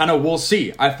definite kind of we'll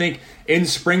see. I think in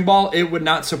spring ball, it would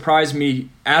not surprise me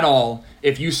at all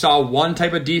if you saw one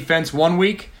type of defense one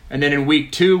week, and then in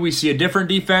week 2, we see a different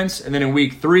defense, and then in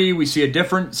week 3, we see a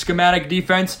different schematic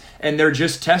defense, and they're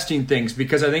just testing things.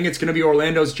 Because I think it's going to be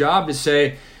Orlando's job to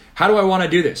say, how do I want to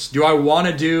do this? Do I want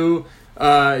to do...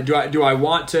 do I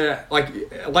want to,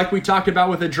 like we talked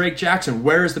about with a Drake Jackson,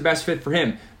 where is the best fit for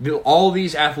him? All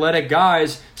these athletic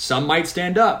guys, some might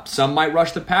stand up, some might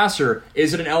rush the passer.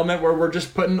 Is it an element where we're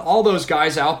just putting all those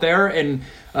guys out there and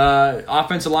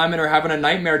offensive linemen are having a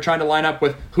nightmare trying to line up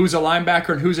with who's a linebacker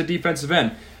and who's a defensive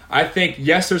end? I think,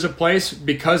 yes, there's a place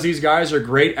because these guys are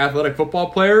great athletic football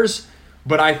players,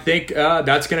 but I think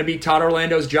that's going to be Todd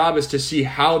Orlando's job, is to see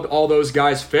how all those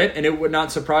guys fit, and it would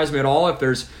not surprise me at all if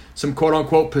there's some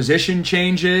quote-unquote position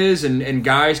changes and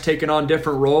guys taking on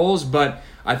different roles. But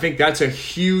I think that's a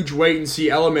huge wait-and-see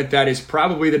element that is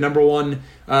probably the number one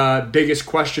biggest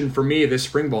question for me this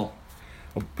spring ball.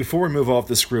 Before we move off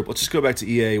this group, let's just go back to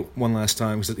EA one last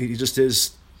time, because he just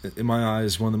is, in my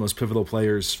eyes, one of the most pivotal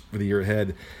players for the year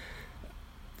ahead.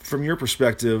 From your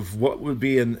perspective, what would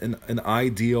be an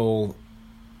ideal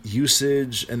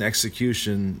usage and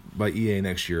execution by EA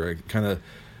next year? Kind of,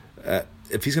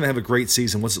 if he's going to have a great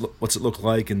season, what's it look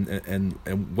like, and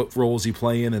what role is he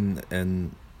playing,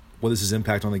 and what is his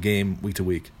impact on the game week to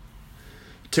week?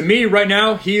 To me, right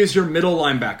now, he is your middle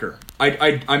linebacker.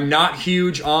 I'm not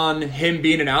huge on him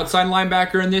being an outside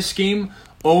linebacker in this scheme,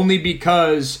 only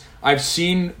because I've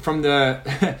seen from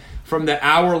the from the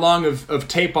hour long of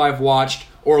tape I've watched,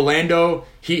 Orlando,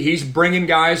 he's bringing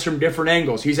guys from different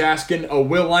angles. He's asking a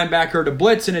will linebacker to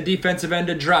blitz and a defensive end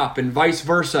to drop, and vice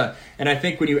versa. And I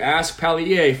think when you ask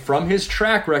Pallier, from his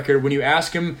track record, when you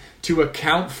ask him to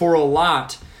account for a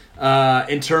lot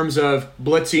in terms of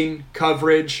blitzing,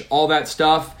 coverage, all that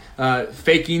stuff,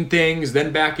 faking things,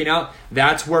 then backing out,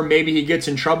 that's where maybe he gets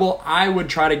in trouble. I would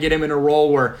try to get him in a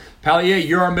role where, Pallier,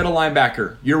 you're our middle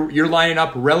linebacker. You're lining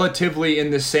up relatively in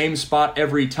the same spot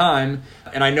every time.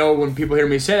 And I know when people hear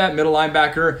me say that, middle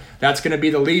linebacker, that's going to be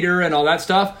the leader and all that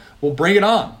stuff. Well, bring it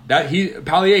on.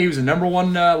 Pallier, he was the number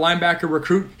one linebacker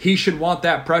recruit. He should want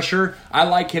that pressure. I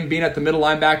like him being at the middle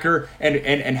linebacker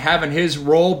and having his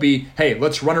role be, hey,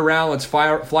 let's run around, let's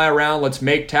fly around, let's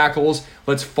make tackles,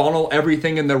 let's funnel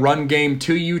everything in the run game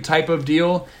to you type of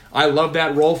deal. I love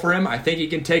that role for him. I think he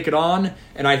can take it on,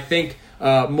 and I think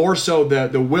more so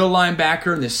the Will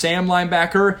linebacker and the Sam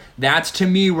linebacker, that's to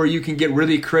me where you can get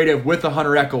really creative with a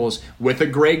Hunter Echols, with a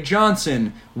Greg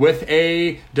Johnson, with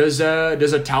does a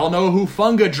Talanoa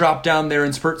Hufanga drop down there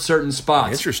in certain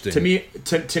spots. Interesting.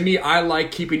 To me, I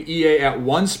like keeping EA at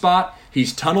one spot.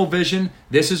 He's tunnel vision.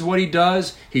 This is what he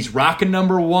does. He's rocking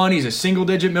number 1. He's a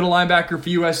single-digit middle linebacker for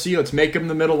USC. Let's make him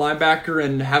the middle linebacker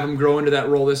and have him grow into that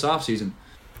role this offseason.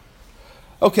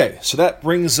 Okay, so that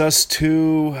brings us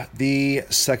to the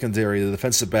secondary, the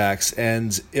defensive backs.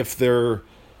 And if there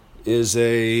is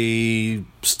a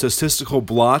statistical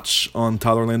blotch on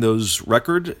Todd Orlando's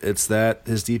record, it's that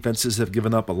his defenses have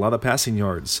given up a lot of passing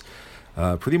yards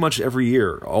pretty much every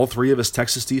year. All 3 of his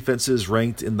Texas defenses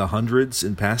ranked in the hundreds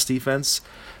in pass defense.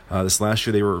 This last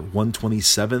year they were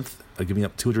 127th, giving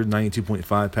up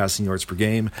 292.5 passing yards per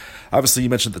game. Obviously, you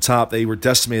mentioned at the top, they were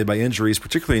decimated by injuries,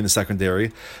 particularly in the secondary.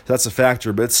 So that's a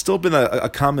factor, but it's still been a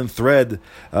common thread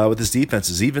with his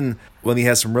defenses. Even when he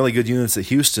had some really good units at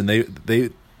Houston, they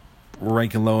were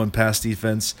ranking low in pass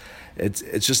defense.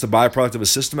 It's just a byproduct of a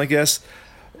system, I guess.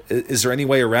 Is there any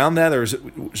way around that, or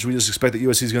should we just expect that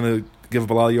USC is going to give up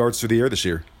a lot of yards through the air this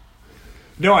year?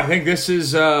 No, I think this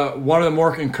is one of the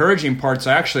more encouraging parts,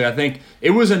 actually. I think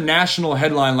it was a national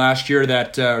headline last year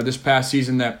or this past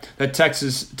season that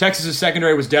Texas's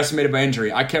secondary was decimated by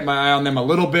injury. I kept my eye on them a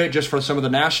little bit just for some of the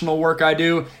national work I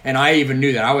do, and I even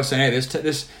knew that. I was saying,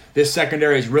 hey, this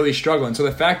secondary is really struggling. So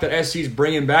the fact that SC's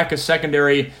bringing back a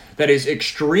secondary that is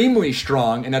extremely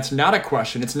strong, and that's not a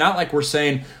question. It's not like we're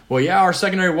saying, well, yeah, our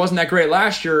secondary wasn't that great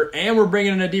last year, and we're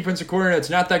bringing in a defensive coordinator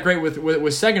that's not that great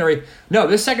with secondary. No,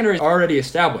 this secondary is already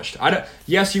established.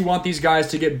 Yes, you want these guys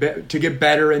to get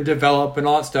better and develop and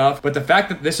all that stuff, but the fact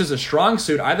that this is a strong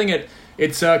suit, I think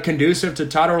it's conducive to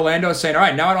Todd Orlando saying, all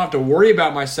right, now I don't have to worry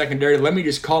about my secondary. Let me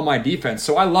just call my defense.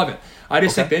 So I love it. I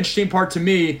just think the interesting part to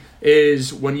me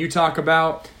is when you talk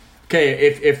about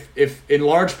okay, if in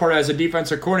large part as a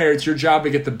defensive coordinator, it's your job to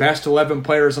get the best 11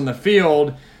 players on the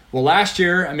field. Well, last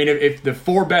year, I mean, if the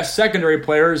 4 best secondary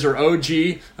players are OG,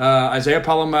 Isaiah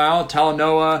Palomau,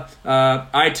 Talanoa,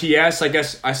 ITS, I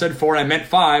guess I said 4 and I meant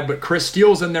 5, but Chris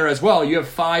Steele's in there as well. You have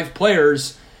 5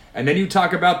 players, and then you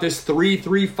talk about this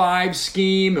 3-3-5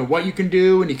 scheme and what you can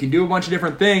do, and you can do a bunch of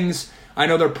different things. I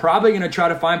know they're probably going to try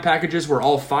to find packages where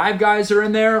all 5 guys are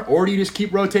in there, or do you just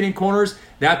keep rotating corners?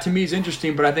 That to me is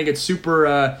interesting, but I think it's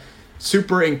super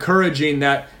encouraging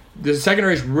that the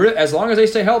secondary is as long as they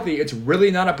stay healthy, it's really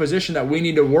not a position that we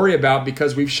need to worry about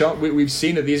because we've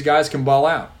seen that these guys can ball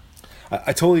out.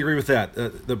 I totally agree with that.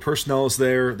 The personnel is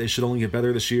there; they should only get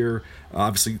better this year.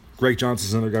 Obviously, Greg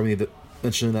Johnson's another guy we need to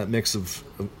mention in that mix of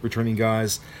returning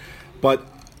guys. But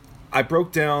I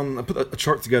put a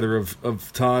chart together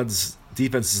of Todd's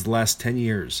defenses the last 10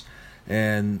 years,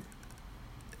 and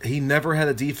he never had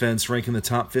a defense rank in the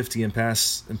top 50 in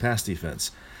pass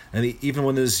defense. And even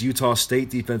when his Utah State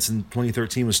defense in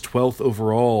 2013 was 12th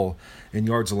overall in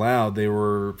yards allowed, they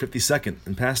were 52nd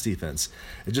in pass defense.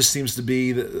 It just seems to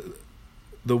be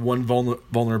the one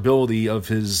vulnerability of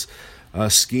his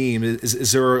scheme.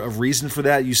 Is there a reason for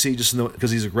that? You see, just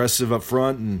because he's aggressive up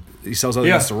front and he sells out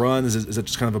against the run? Is that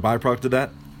just kind of a byproduct of that?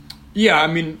 Yeah, I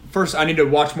mean, first I need to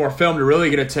watch more film to really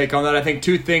get a take on that. I think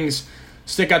 2 things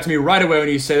stick out to me right away when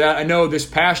you say that. I know this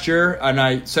past year, and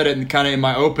I said it in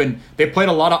my open, they played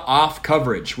a lot of off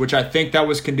coverage, which I think that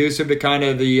was conducive to kind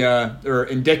of or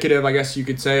indicative, I guess you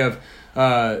could say, of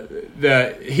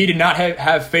he did not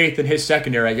have faith in his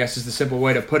secondary, I guess is the simple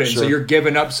way to put it. Sure. So you're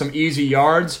giving up some easy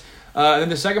yards. And then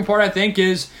the second part, I think,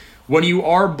 is when you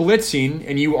are blitzing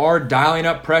and you are dialing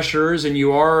up pressures and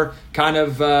you are kind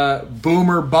of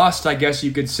boomer bust, I guess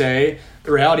you could say,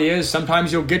 the reality is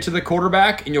sometimes you'll get to the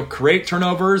quarterback and you'll create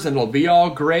turnovers and it'll be all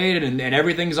great and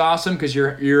everything's awesome because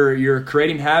you're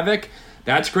creating havoc.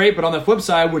 That's great, but on the flip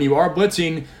side, when you are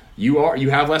blitzing, you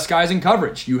have less guys in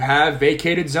coverage. You have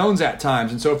vacated zones at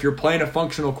times, and so if you're playing a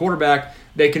functional quarterback,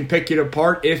 they can pick you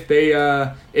apart if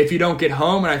you don't get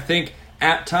home. And I think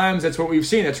at times that's what we've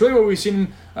seen. That's really what we've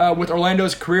seen with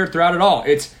Orlando's career throughout it all.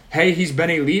 It's, hey, he's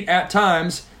been elite at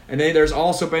times, and then there's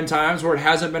also been times where it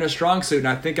hasn't been a strong suit, and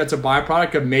I think that's a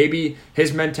byproduct of maybe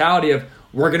his mentality of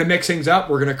we're going to mix things up,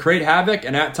 we're going to create havoc,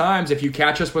 and at times if you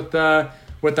catch us with our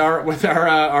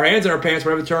hands in our pants,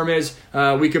 whatever the term is,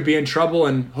 we could be in trouble,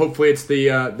 and hopefully it's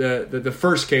the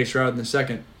first case rather than the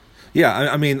second.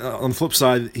 Yeah, I mean, on the flip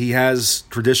side, he has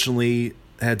traditionally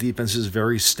had defenses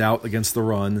very stout against the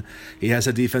run. He has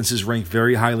had defenses ranked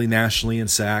very highly nationally in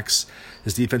sacks.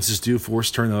 His defenses do force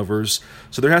turnovers.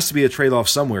 So there has to be a trade-off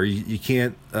somewhere. You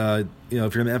can't, if you're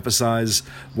going to emphasize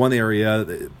one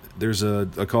area, there's a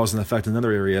cause and effect in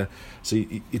another area. So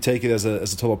you take it as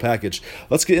a total package.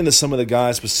 Let's get into some of the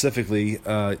guys specifically.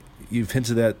 You've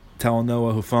hinted at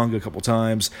Talanoa Hufanga a couple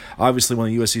times. Obviously one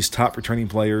of USC's top returning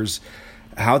players.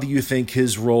 How do you think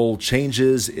his role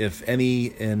changes, if any,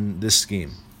 in this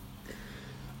scheme?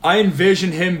 I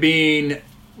envision him being...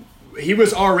 He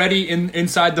was already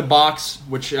inside the box,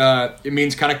 which it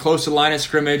means kind of close to the line of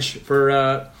scrimmage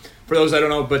for those that don't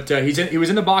know. But he was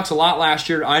in the box a lot last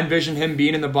year. I envision him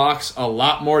being in the box a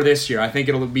lot more this year. I think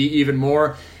it'll be even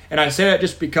more. And I say that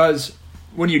just because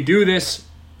when you do this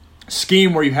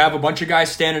scheme where you have a bunch of guys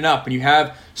standing up and you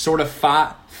have sort of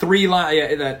three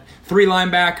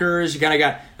linebackers, you kind of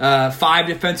got 5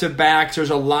 defensive backs. There's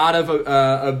a lot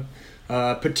of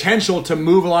potential to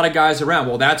move a lot of guys around.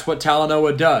 Well, that's what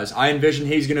Talanoa does. I envision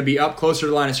he's going to be up closer to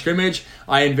the line of scrimmage.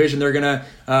 I envision they're going to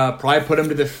probably put him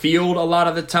to the field a lot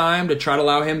of the time to try to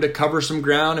allow him to cover some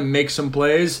ground and make some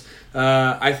plays.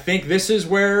 I think this is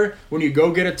where, when you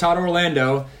go get a Todd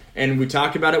Orlando, and we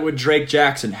talked about it with Drake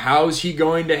Jackson, how's he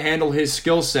going to handle his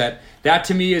skill set? That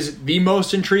to me is the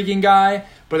most intriguing guy.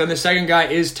 But then the second guy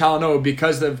is Talanoa,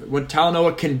 because when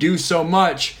Talanoa can do so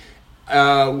much,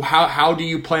 how do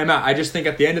you play him out? I just think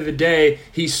at the end of the day,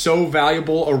 he's so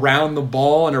valuable around the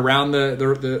ball and around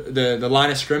the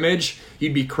line of scrimmage.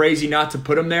 You'd be crazy not to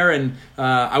put him there, and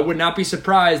I would not be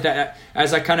surprised that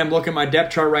as I kind of look at my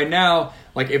depth chart right now,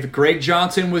 like if Greg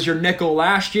Johnson was your nickel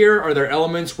last year, are there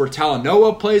elements where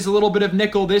Talanoa plays a little bit of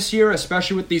nickel this year,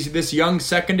 especially with this young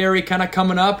secondary kind of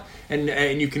coming up,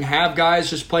 and you can have guys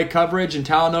just play coverage and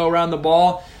Talanoa around the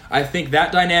ball? I think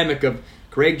that dynamic of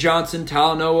Greg Johnson,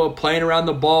 Talanoa playing around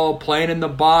the ball, playing in the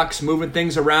box, moving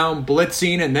things around,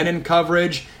 blitzing, and then in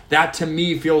coverage, that to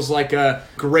me feels like a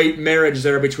great marriage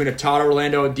there between a Todd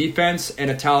Orlando defense and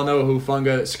a Talanoa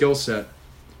Hufanga skill set.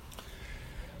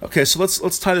 Okay, so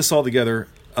let's tie this all together,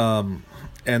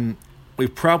 and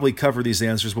we've probably covered these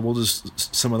answers, but we'll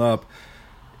just sum it up.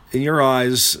 in your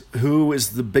eyes, who is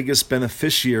the biggest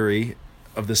beneficiary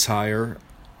of this hire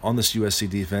on this USC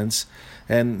defense?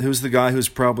 And who's the guy who's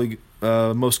probably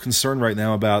most concerned right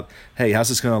now about, hey, how's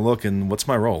this going to look and what's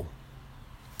my role?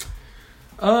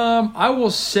 I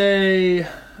will say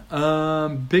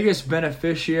biggest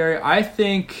beneficiary. I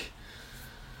think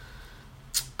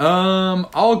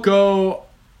I'll go.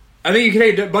 I think you can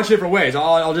take it a bunch of different ways.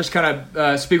 I'll just kind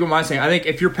of speak what I'm saying. I think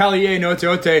if you're Palier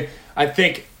Noteote, I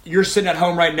think you're sitting at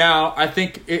home right now. I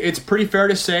think it's pretty fair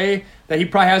to say that he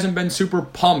probably hasn't been super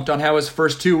pumped on how his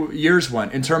first 2 years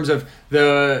went in terms of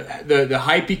the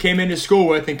hype he came into school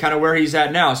with and kind of where he's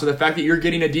at now. So the fact that you're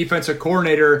getting a defensive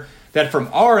coordinator that from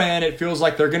our end, it feels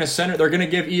like they're going to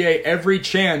give EA every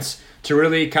chance to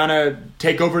really kind of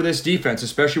take over this defense,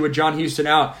 especially with John Houston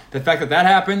out. The fact that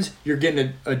happens, you're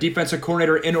getting a defensive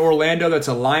coordinator in Orlando that's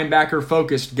a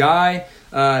linebacker-focused guy.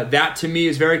 That, to me,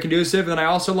 is very conducive. And then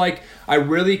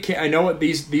I know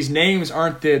these names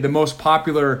aren't the most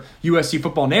popular USC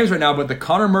football names right now, but the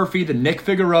Connor Murphy, the Nick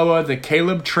Figueroa, the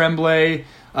Caleb Tremblay,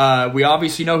 we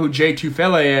obviously know who Jay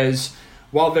Tufele is.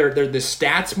 While the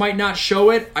stats might not show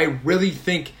it, I really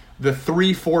think the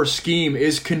 3-4 scheme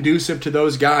is conducive to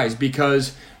those guys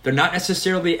because they're not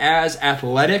necessarily as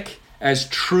athletic as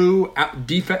true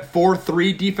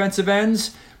 4-3 defensive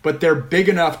ends, but they're big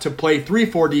enough to play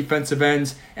 3-4 defensive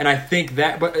ends. And I think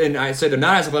and I said they're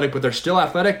not as athletic, but they're still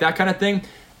athletic, that kind of thing.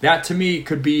 That to me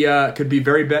could be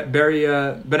very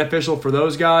beneficial for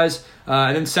those guys.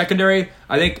 And then secondary,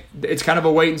 I think it's kind of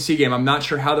a wait and see game. I'm not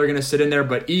sure how they're going to sit in there,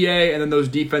 but EA and then those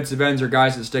defensive ends are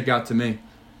guys that stick out to me.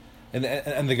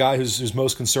 And the guy who's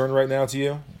most concerned right now to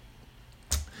you?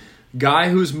 Guy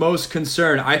who's most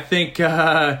concerned, I think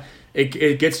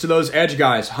it gets to those edge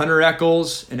guys, Hunter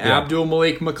Echols and Abdul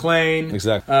Malik McClain.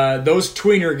 Exactly. Those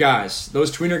tweener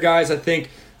guys, I think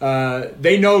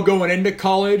they know going into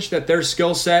college that their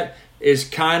skill set is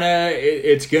kind of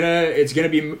it's gonna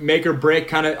be make or break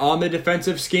kind of on the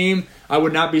defensive scheme. I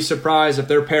would not be surprised if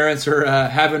their parents are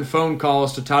having phone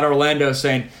calls to Todd Orlando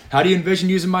saying, "How do you envision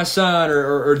using my son?"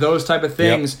 or those type of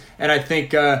things. Yep. And I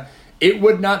think it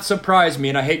would not surprise me,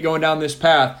 and I hate going down this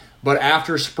path, but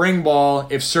after spring ball,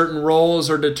 if certain roles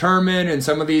are determined and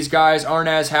some of these guys aren't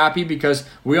as happy, because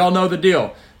we all know the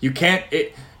deal, you can't.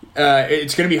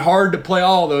 It's going to be hard to play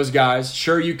all of those guys.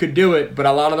 Sure, you could do it, but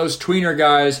a lot of those tweener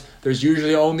guys, there's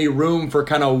usually only room for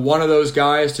kind of one of those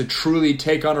guys to truly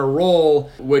take on a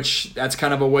role, which that's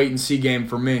kind of a wait-and-see game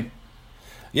for me.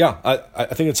 Yeah, I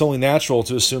think it's only natural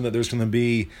to assume that there's going to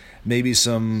be maybe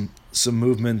some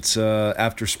movement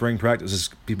after spring practice as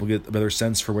people get a better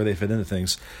sense for where they fit into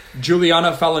things.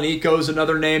 Juliana Falanico is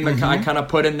another name that I kind of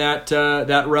put in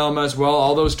that realm as well.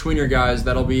 All those tweener guys,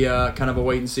 that'll be kind of a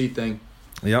wait-and-see thing.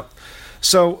 Yep.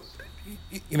 So,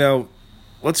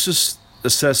 let's just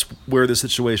assess where the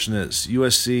situation is.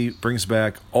 USC brings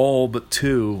back all but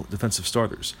 2 defensive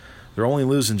starters. They're only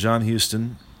losing John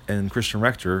Houston and Christian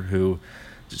Rector, who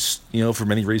just, for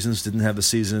many reasons didn't have the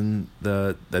season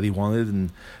that he wanted, and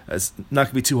it's not going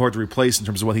to be too hard to replace in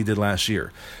terms of what he did last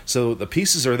year. So the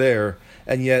pieces are there,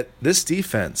 and yet this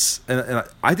defense, and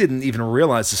I didn't even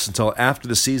realize this until after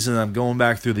the season. I'm going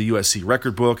back through the USC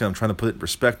record book, and I'm trying to put it in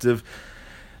perspective.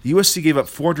 USC gave up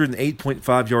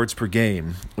 408.5 yards per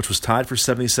game, which was tied for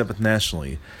 77th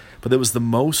nationally, but it was the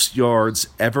most yards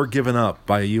ever given up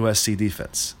by a USC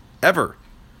defense. Ever.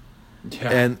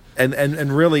 Yeah.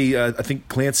 And really, I think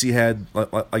Clancy had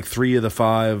like 3 of the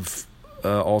 5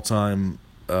 all-time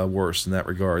worst in that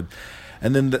regard.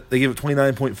 And then they gave up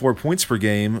 29.4 points per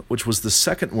game, which was the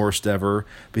second worst ever,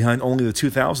 behind only the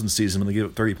 2000 season when they gave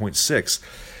up 30.6.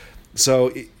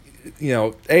 So,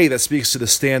 that speaks to the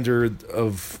standard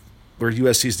of where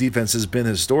USC's defense has been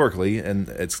historically, and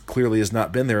it clearly has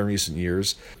not been there in recent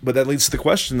years. But that leads to the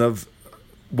question of,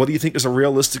 what do you think is a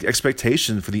realistic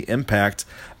expectation for the impact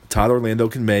Todd Orlando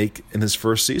can make in his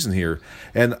first season here?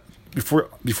 And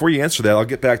before you answer that, I'll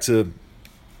get back to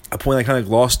a point I kind of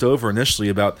glossed over initially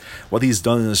about what he's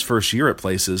done in his first year at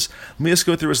places. Let me just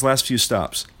go through his last few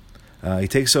stops. He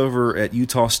takes over at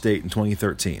Utah State in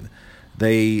 2013.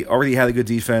 They already had a good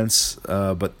defense,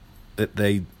 but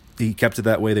he kept it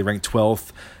that way. They ranked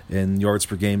 12th in yards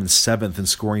per game and 7th in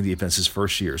scoring defense his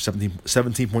first year,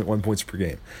 17.1 points per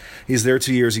game. He's there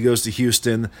 2 years. He goes to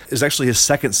Houston. It was actually his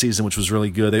second season, which was really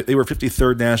good. They were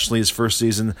 53rd nationally his first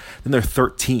season. Then they're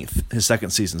 13th his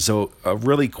second season. So a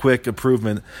really quick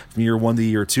improvement from year 1 to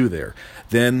year 2 there.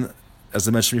 Then, as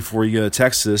I mentioned before, you go to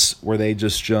Texas, where they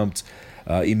just jumped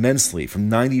immensely from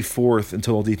 94th in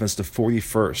total defense to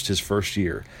 41st his first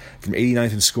year, from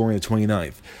 89th in scoring to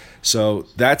 29th. So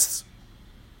that's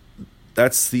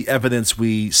that's the evidence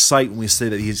we cite when we say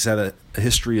that he's had a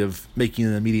history of making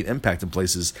an immediate impact in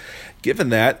places. Given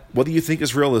that, what do you think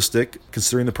is realistic,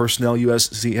 considering the personnel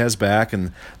USC has back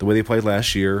and the way they played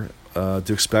last year, to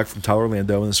expect from Tyler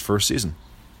Orlando in his first season?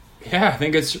 Yeah, I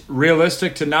think it's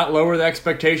realistic to not lower the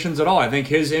expectations at all. I think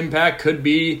his impact could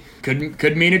mean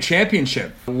a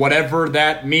championship, whatever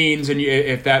that means. And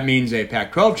if that means a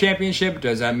Pac-12 championship,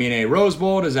 does that mean a Rose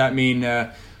Bowl? Does that mean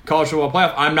college football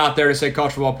playoff? I'm not there to say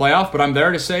college football playoff, but I'm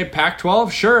there to say Pac-12,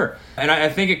 sure. And I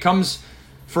think it comes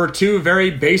for two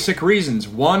very basic reasons.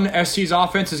 One, SC's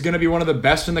offense is going to be one of the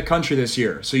best in the country this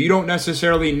year. So you don't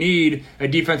necessarily need a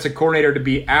defensive coordinator to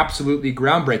be absolutely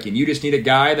groundbreaking. You just need a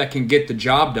guy that can get the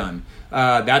job done.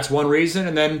 That's one reason.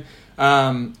 And then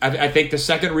I think the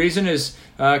second reason is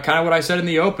kind of what I said in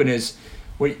the open is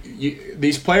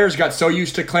these players got so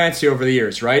used to Clancy over the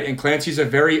years, right? And Clancy's a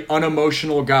very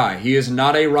unemotional guy. He is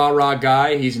not a rah-rah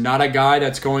guy. He's not a guy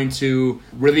that's going to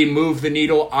really move the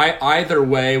needle either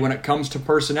way when it comes to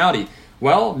personality.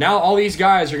 Well, now all these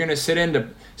guys are going to sit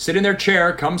in their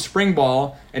chair come spring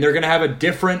ball, and they're going to have a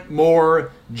different,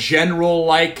 more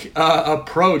general-like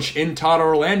approach in Todd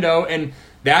Orlando, and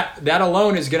that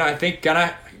alone is going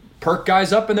to perk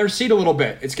guys up in their seat a little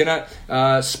bit. It's going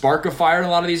to spark a fire in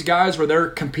a lot of these guys where they're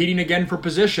competing again for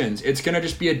positions. It's going to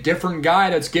just be a different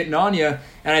guy that's getting on you,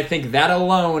 and I think that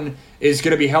alone is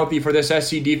going to be healthy for this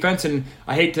SC defense. And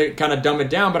I hate to kind of dumb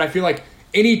it down, but I feel like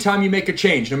anytime you make a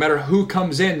change, no matter who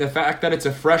comes in, the fact that it's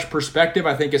a fresh perspective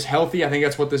I think is healthy. I think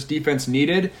that's what this defense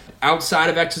needed.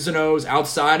 Outside of X's and O's,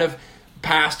 outside of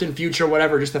past and future,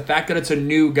 whatever, just the fact that it's a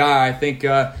new guy, I think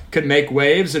could make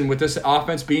waves. And with this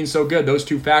offense being so good, those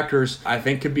two factors, I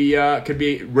think could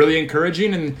be really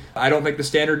encouraging. And I don't think the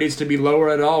standard needs to be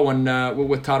lower at all when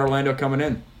with Todd Orlando coming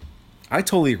in. I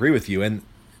totally agree with you. And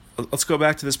let's go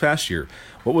back to this past year.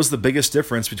 What was the biggest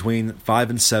difference between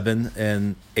 5-7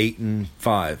 and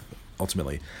 8-5?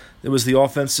 Ultimately, it was the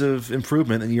offensive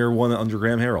improvement in year one under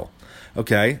Graham Harrell.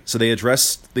 Okay, so they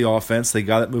addressed the offense, they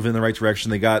got it moving in the right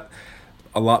direction, they got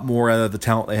a lot more out of the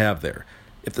talent they have there.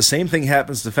 If the same thing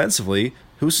happens defensively,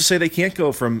 who's to say they can't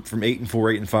go from 8-4,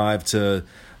 8-5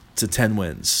 to 10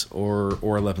 wins or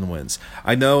 11 wins?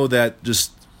 I know that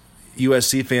just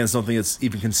USC fans don't think it's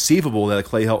even conceivable that a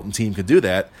Clay Helton team could do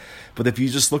that, but if you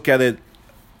just look at it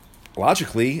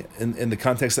logically in the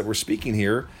context that we're speaking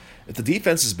here, if the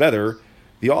defense is better,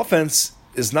 the offense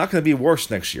is not going to be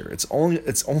worse next year. It's only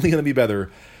going to be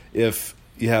better if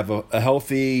you have a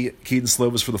healthy Keaton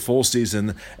Slovis for the full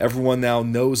season. Everyone now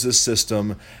knows this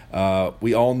system.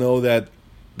 We all know that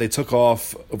they took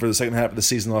off over the second half of the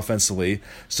season offensively.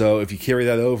 So if you carry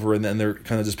that over and then they're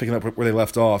kind of just picking up where they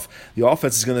left off, the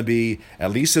offense is going to be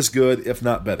at least as good, if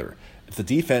not better. If the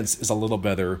defense is a little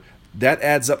better, that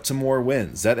adds up to more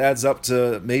wins. That adds up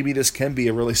to maybe this can be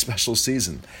a really special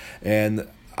season. And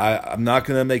I'm not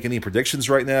going to make any predictions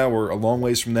right now. We're a long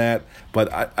ways from that.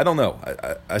 But I don't know.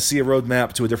 I see a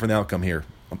roadmap to a different outcome here,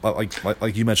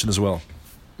 like you mentioned as well.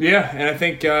 Yeah, and I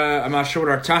think I'm not sure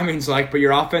what our timing's like, but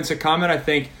your offensive comment, I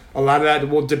think a lot of that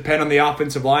will depend on the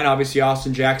offensive line. Obviously,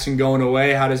 Austin Jackson going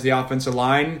away. How does the offensive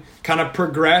line kind of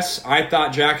progress? I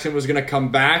thought Jackson was going to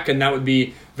come back, and that would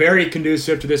be very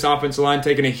conducive to this offensive line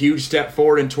taking a huge step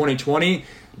forward in 2020.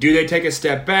 Do they take a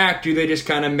step back? Do they just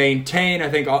kind of maintain? I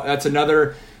think that's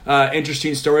another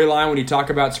interesting storyline when you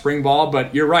talk about spring ball.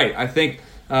 But you're right. I think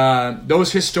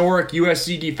those historic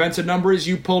USC defensive numbers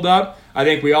you pulled up, I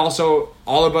think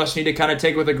all of us need to kind of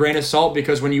take with a grain of salt,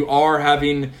 because when you are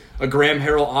having a Graham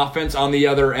Harrell offense on the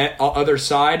other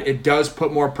side, it does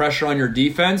put more pressure on your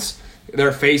defense.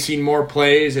 They're facing more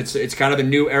plays. It's kind of the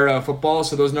new era of football,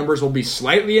 so those numbers will be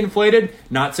slightly inflated.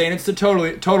 Not saying it's the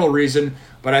total reason,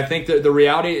 but I think that the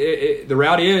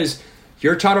reality is,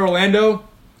 you're Todd Orlando.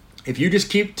 If you just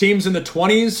keep teams in the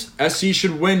 20s, SC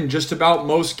should win just about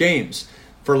most games.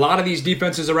 For a lot of these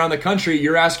defenses around the country,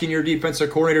 you're asking your defensive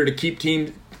coordinator to keep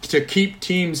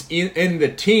teams in the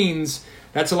teens.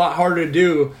 That's a lot harder to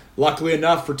do. Luckily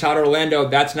enough for Todd Orlando,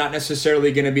 that's not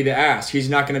necessarily going to be the ask. He's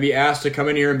not going to be asked to come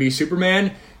in here and be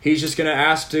Superman. He's just going to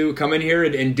ask to come in here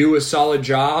and do a solid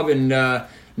job and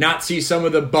not see some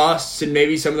of the busts and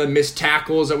maybe some of the missed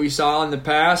tackles that we saw in the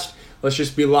past. Let's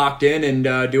just be locked in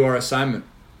and do our assignment.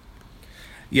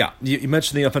 Yeah, you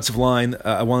mentioned the offensive line.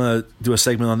 I want to do a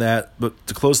segment on that. But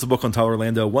to close the book on Todd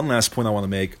Orlando, one last point I want to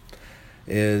make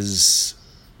is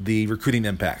the recruiting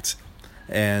impact.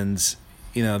 And,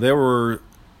 there were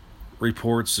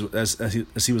reports as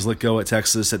he was let go at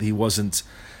Texas that he wasn't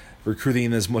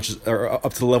recruiting as much or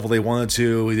up to the level they wanted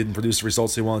to. He didn't produce the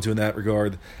results they wanted to in that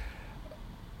regard.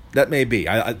 That may be.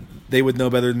 They would know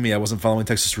better than me. I wasn't following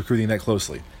Texas recruiting that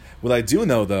closely. What I do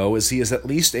know, though, is he is at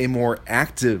least a more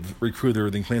active recruiter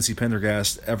than Clancy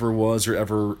Pendergast ever was or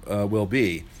ever will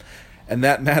be. And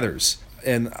that matters.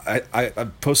 And I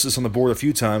posted this on the board a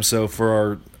few times, so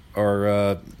for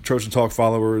our Trojan Talk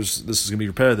followers, this is going to be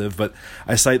repetitive, but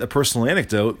I cite a personal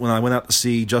anecdote. When I went out to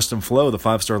see Justin Flo, the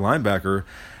 5-star linebacker,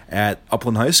 at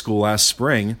Upland High School last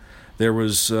spring, there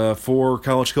was 4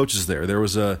 college coaches there. There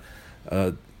was a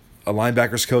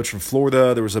linebackers coach from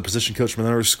Florida, there was a position coach from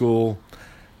another school,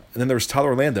 and then there was Todd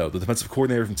Orlando, the defensive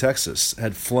coordinator from Texas,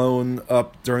 had flown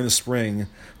up during the spring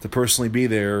to personally be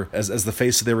there as the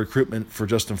face of their recruitment for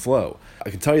Justin Flo. I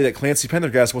can tell you that Clancy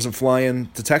Pendergast wasn't flying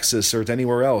to Texas or to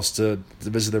anywhere else to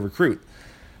visit a recruit.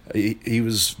 He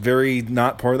was very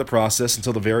not part of the process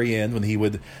until the very end, when he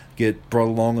would get brought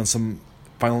along on some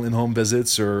final in-home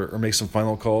visits or make some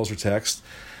final calls or text.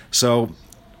 So,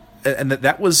 and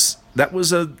that was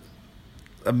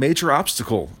a major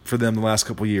obstacle for them the last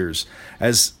couple of years.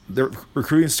 As their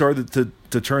recruiting started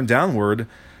to turn downward,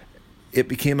 it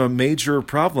became a major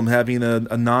problem having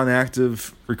a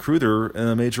non-active recruiter in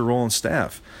a major role in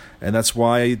staff. And that's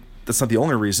not the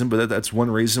only reason, but that's one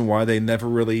reason why they never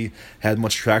really had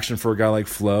much traction for a guy like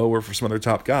Flo or for some other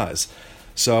top guys.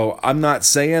 So I'm not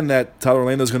saying that Todd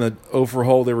Orlando is going to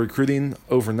overhaul their recruiting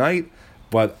overnight,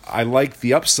 but I like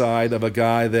the upside of a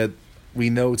guy that we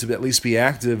know to at least be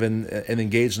active and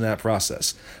engaged in that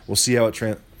process. We'll see how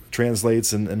it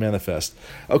translates and manifests.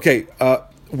 Okay,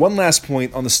 one last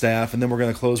point on the staff, and then we're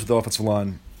going to close with the offensive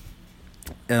line.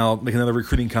 And I'll make another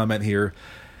recruiting comment here.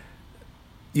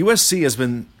 USC has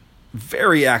been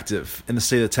very active in the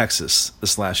state of Texas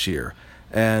this last year,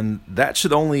 and that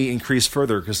should only increase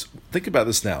further, because think about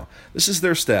this now. This is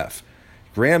their staff.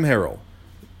 Graham Harrell,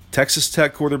 Texas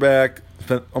Tech quarterback,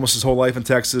 spent almost his whole life in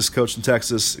Texas, coached in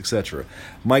Texas, etc.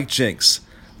 Mike Jinks,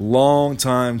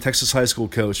 long-time Texas high school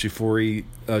coach before he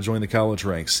joined the college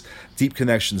ranks. Deep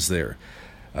connections there.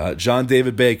 John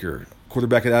David Baker,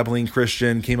 quarterback at Abilene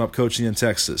Christian, came up coaching in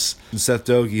Texas. And Seth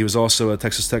Doege, he was also a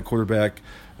Texas Tech quarterback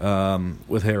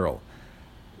with Harrell.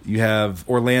 You have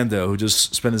Orlando, who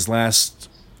just spent his last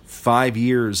 5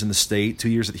 years in the state, 2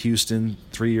 years at Houston,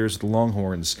 3 years at the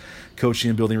Longhorns, coaching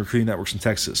and building recruiting networks in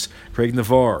Texas. Craig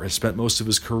Navarre has spent most of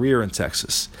his career in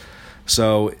Texas.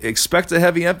 So expect a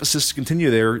heavy emphasis to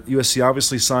continue there. USC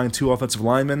obviously signed 2 offensive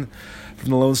linemen from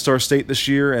the Lone Star State this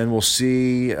year, and we'll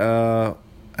see how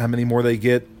many more they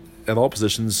get at all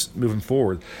positions moving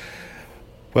forward.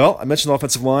 Well, I mentioned the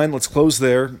offensive line. Let's close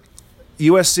there.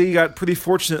 USC got pretty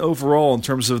fortunate overall in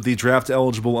terms of the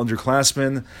draft-eligible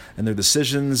underclassmen and their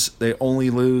decisions. They only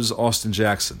lose Austin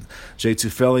Jackson. Jay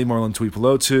Tufele, Marlon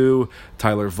Tuipulotu,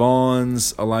 Tyler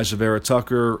Vaughns, Elijah Vera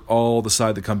Tucker all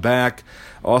decide to come back.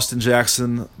 Austin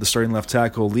Jackson, the starting left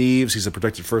tackle, leaves. He's a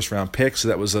projected first-round pick, so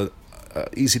that was an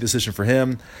easy decision for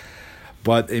him.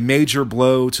 But a major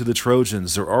blow to the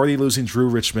Trojans. They're already losing Drew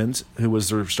Richmond, who was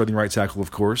their starting right tackle, of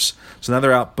course. So now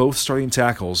they're out both starting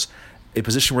tackles, a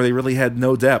position where they really had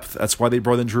no depth. That's why they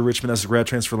brought in Drew Richmond as a grad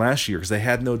transfer last year, because they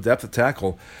had no depth at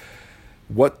tackle.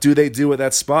 What do they do at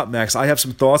that spot, Max? I have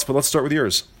some thoughts, but let's start with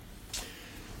yours.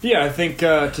 Yeah, I think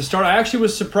to start, I actually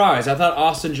was surprised. I thought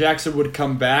Austin Jackson would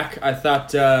come back. I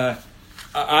thought,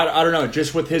 I don't know,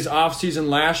 just with his offseason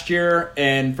last year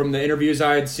and from the interviews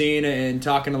I had seen and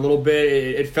talking a little bit,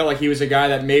 it felt like he was a guy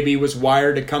that maybe was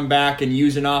wired to come back and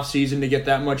use an offseason to get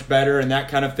that much better and that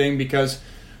kind of thing, because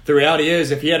the reality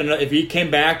is, if he came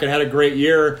back and had a great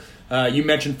year, you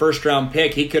mentioned first-round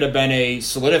pick, he could have been a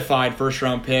solidified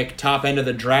first-round pick, top end of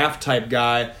the draft type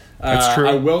guy. That's true.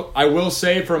 I will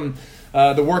say from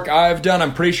the work I've done,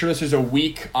 I'm pretty sure this is a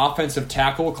weak offensive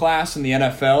tackle class in the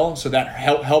NFL, so that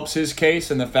helps his case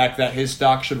and the fact that his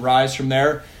stock should rise from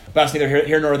there. But that's neither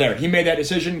here nor there. He made that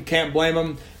decision, can't blame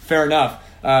him, fair enough.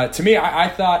 To me, I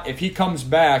thought if he comes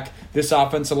back, this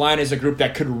offensive line is a group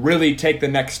that could really take the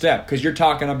next step, because you're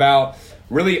talking about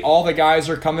really all the guys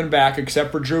are coming back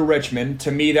except for Drew Richmond.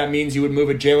 To me, that means you would move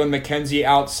a Jalen McKenzie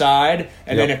outside,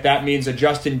 and then if that means a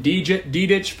Justin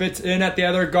Dedich fits in at the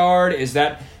other guard, is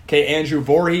that okay? Andrew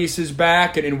Voorhees is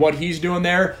back and what he's doing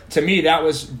there. To me, that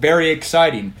was very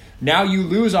exciting. Now you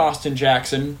lose Austin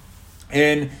Jackson,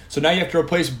 and so now you have to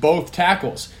replace both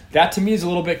tackles. That to me is a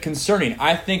little bit concerning.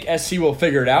 I think SC will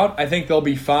figure it out. I think they'll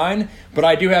be fine, but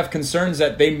I do have concerns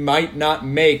that they might not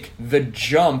make the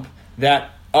jump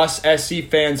that us SC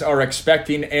fans are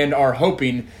expecting and are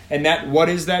hoping. And that, what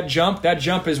is that jump? That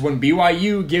jump is when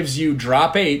BYU gives you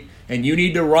drop 8 and you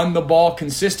need to run the ball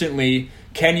consistently.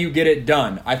 Can you get it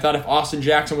done? I thought if Austin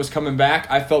Jackson was coming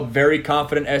back, I felt very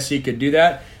confident SC could do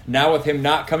that. Now with him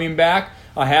not coming back,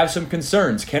 I have some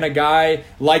concerns. Can a guy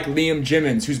like Liam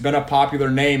Jimmons, who's been a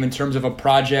popular name in terms of a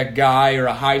project guy or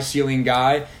a high ceiling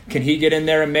guy, can he get in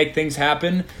there and make things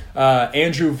happen?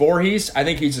 Andrew Voorhees, I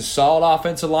think he's a solid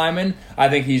offensive lineman. I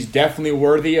think he's definitely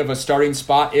worthy of a starting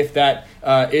spot if that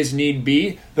is need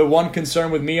be. The one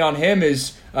concern with me on him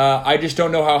is I just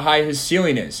don't know how high his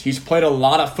ceiling is. He's played a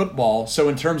lot of football, so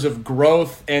in terms of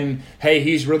growth and, hey,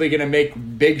 he's really going to make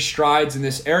big strides in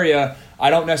this area, I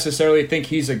don't necessarily think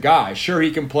he's a guy. Sure, he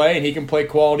can play, and he can play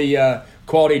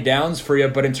quality downs for you,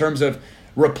 but in terms of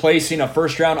replacing a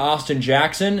first-round Austin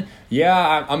Jackson,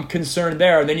 yeah, I'm concerned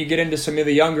there. And then you get into some of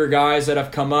the younger guys that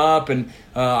have come up, and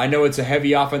I know it's a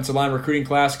heavy offensive line recruiting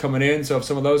class coming in, so if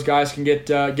some of those guys can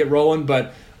get rolling.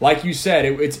 But like you said,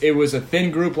 it was a thin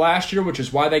group last year, which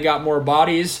is why they got more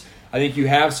bodies. I think you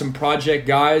have some project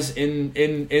guys in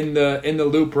the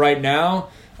loop right now.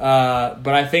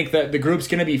 But I think that the group's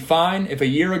going to be fine. If a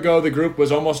year ago the group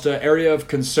was almost an area of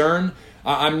concern,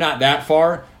 I'm not that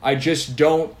far. I just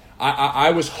don't. I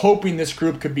was hoping this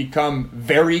group could become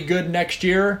very good next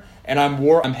year, and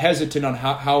I'm hesitant on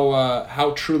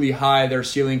how truly high their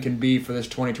ceiling can be for this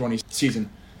 2020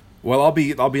 season. Well, I'll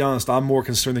be honest. I'm more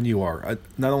concerned than you are.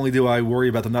 Not only do I worry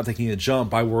about them not taking a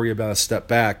jump, I worry about a step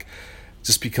back,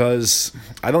 just because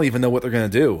I don't even know what they're going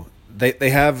to do.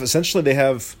 They have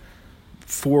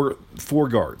four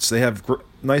guards. They have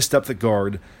nice depth at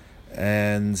guard,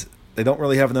 and they don't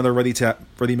really have another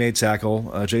ready-made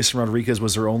tackle. Jason Rodriguez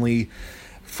was their only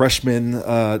freshman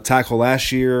tackle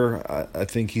last year. I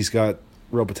think he's got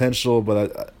real potential,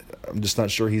 but I'm just not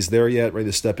sure he's there yet, ready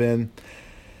to step in.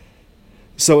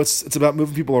 So it's about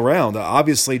moving people around.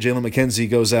 Obviously, Jalen McKenzie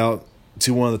goes out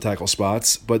to one of the tackle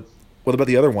spots, but what about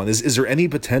the other one? Is there any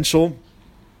potential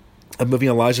of moving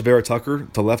Elijah Vera-Tucker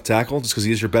to left tackle just because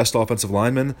he is your best offensive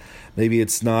lineman? Maybe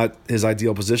it's not his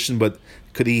ideal position, but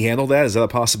could he handle that? Is that a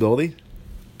possibility?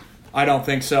 I don't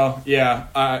think so.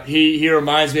 Yeah, he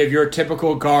reminds me of your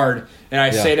typical guard, and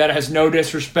I say that as no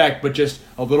disrespect, but just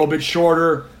a little bit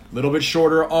shorter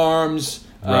arms.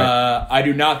 Right. I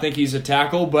do not think he's a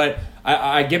tackle, but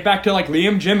I get back to like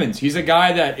Liam Jimmons. He's a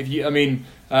guy that Ryan,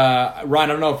 I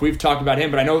don't know if we've talked about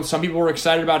him, but I know some people were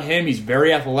excited about him. He's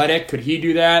very athletic. Could he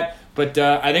do that? But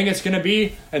I think it's going to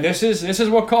be, and this is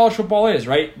what college football is,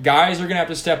 right? Guys are going to have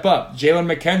to step up.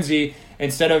 Jalen McKenzie,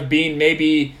 instead of being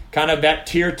maybe kind of that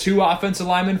tier 2 offensive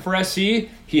lineman for SC,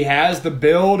 he has the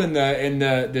build and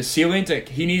the ceiling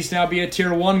he needs to now be a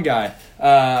tier 1 guy.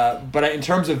 But in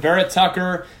terms of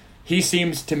Vera-Tucker, he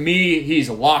seems to me he's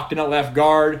locked in at left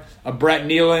guard. Brett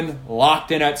Nealon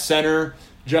locked in at center.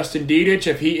 Justin Dedich,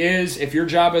 if your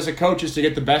job as a coach is to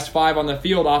get the best 5 on the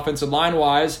field offensive line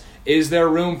wise, is there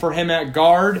room for him at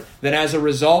guard? Then as a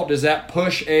result, does that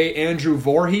push Andrew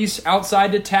Voorhees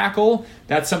outside to tackle?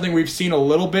 That's something we've seen a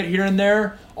little bit here and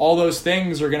there. All those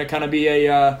things are going to kind of be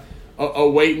a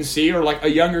wait and see, or like a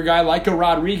younger guy like a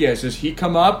Rodriguez. Does he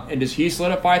come up and does he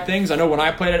solidify things? I know when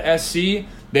I played at SC,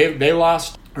 we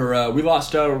lost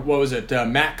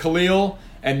Matt Khalil.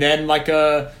 And then like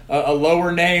a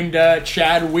lower named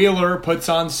Chad Wheeler puts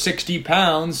on 60,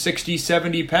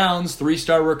 70 pounds,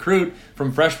 3-star recruit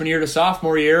from freshman year to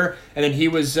sophomore year. And then he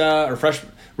was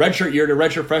redshirt year to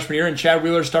redshirt freshman year. And Chad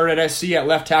Wheeler started at SC at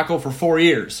left tackle for 4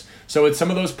 years. So it's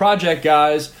some of those project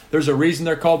guys. There's a reason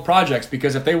they're called projects,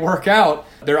 because if they work out,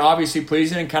 they're obviously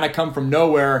pleasing and kind of come from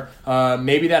nowhere.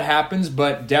 Maybe that happens,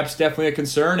 but depth's definitely a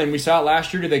concern. And we saw it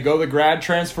last year. Did they go the grad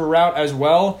transfer route as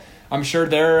well? I'm sure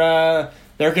they're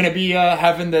going to be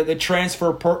having the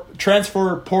transfer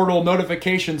portal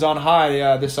notifications on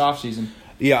high this offseason.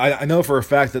 Yeah, I know for a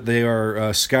fact that they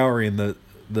are scouring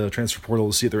the transfer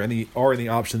portal to see if there are any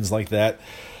options like that.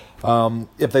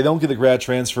 If they don't get a grad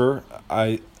transfer,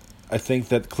 I think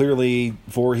that clearly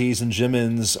Voorhees and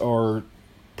Jimmons are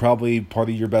probably part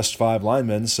of your best 5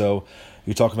 linemen. So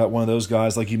you're talking about one of those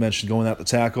guys, like you mentioned, going out to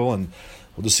tackle, and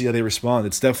we'll just see how they respond.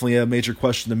 It's definitely a major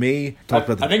question to me. I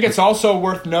think it's also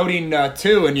worth noting,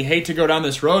 too, and you hate to go down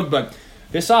this road, but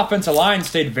this offensive line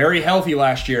stayed very healthy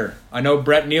last year. I know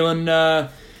Brett Nealon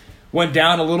went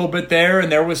down a little bit there, and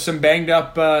there was some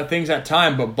banged-up things at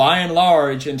time, but by and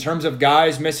large, in terms of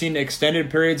guys missing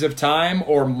extended periods of time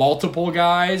or multiple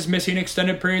guys missing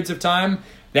extended periods of time,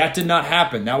 that did not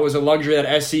happen. That was a luxury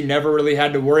that SC never really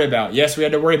had to worry about. Yes, we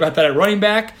had to worry about that at running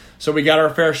back, so we got our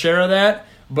fair share of that.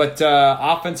 But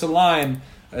offensive line,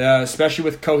 especially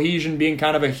with cohesion being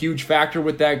kind of a huge factor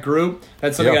with that group,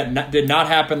 that's something that did not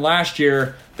happen last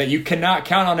year that you cannot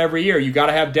count on every year. You got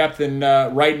to have depth, and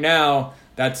right now,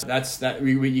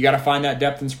 you got to find that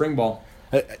depth in spring ball.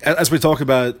 As we talk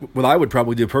about, what I would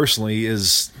probably do personally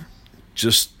is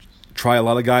just try a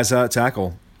lot of guys out at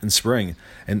tackle in spring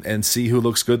and see who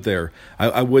looks good there.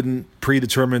 I wouldn't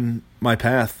predetermine my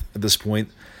path at this point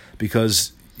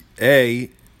because, A,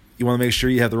 you want to make sure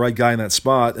you have the right guy in that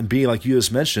spot, and B, like you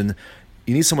just mentioned,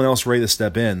 you need someone else ready to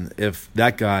step in if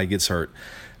that guy gets hurt.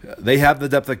 They have the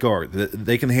depth at guard.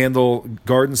 They can handle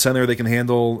guard and center. They can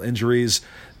handle injuries.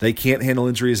 They can't handle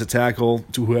injuries at tackle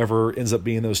to whoever ends up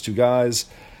being those two guys.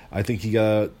 I think you got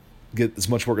to get as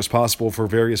much work as possible for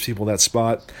various people in that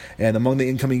spot. And among the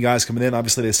incoming guys coming in,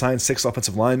 obviously they signed 6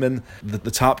 offensive linemen.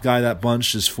 The top guy of that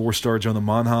bunch is 4-star Jonah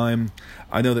Monheim.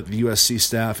 I know that the USC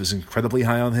staff is incredibly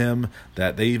high on him,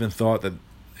 that they even thought that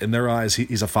in their eyes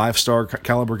he's a 5-star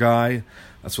caliber guy.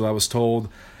 That's what I was told.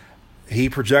 He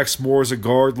projects more as a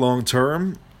guard long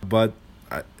term, but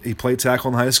he played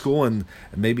tackle in high school, and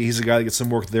maybe he's a guy that gets some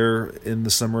work there in the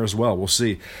summer as well. We'll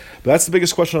see. But that's the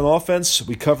biggest question on offense.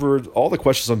 We covered all the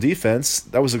questions on defense.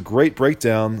 That was a great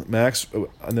breakdown, Max.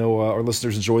 I know our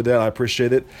listeners enjoyed that. I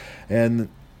appreciate it. And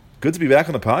good to be back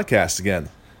on the podcast again.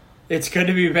 It's good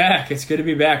to be back. It's good to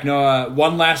be back. No,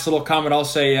 one last little comment I'll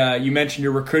say. You mentioned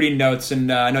your recruiting notes,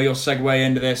 and I know you'll segue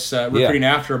into this recruiting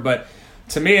after, but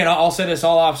to me, and I'll say this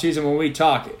all offseason when we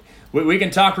talk, we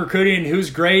can talk recruiting, who's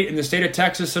great in the state of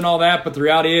Texas and all that, but the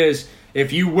reality is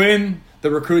if you win,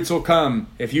 the recruits will come.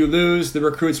 If you lose, the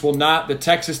recruits will not. The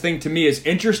Texas thing to me is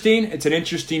interesting. It's an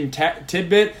interesting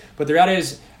tidbit, but the reality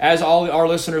is, as all our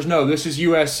listeners know, this is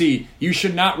USC. You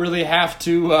should not really have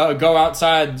to go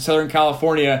outside Southern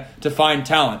California to find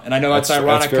talent. And I know that's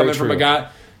ironic coming from a guy.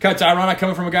 It's ironic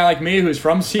coming from a guy like me who's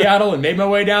from Seattle and made my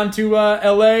way down to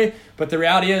L.A., but the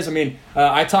reality is,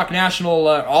 I talk national,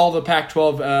 all the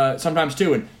Pac-12 sometimes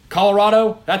too, and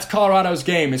Colorado, that's Colorado's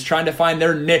game, is trying to find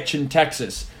their niche in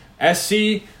Texas.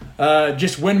 SC,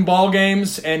 just win ball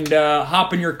games and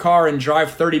hop in your car and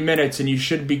drive 30 minutes and you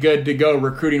should be good to go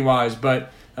recruiting-wise,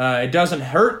 but it doesn't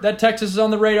hurt that Texas is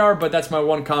on the radar, but that's my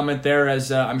one comment there,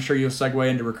 as I'm sure you'll segue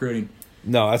into recruiting.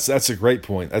 No, that's a great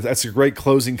point. That's a great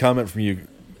closing comment from you.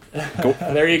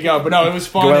 There you go. But no, it was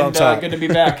fun and good to be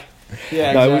back. Yeah,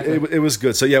 exactly. No, it was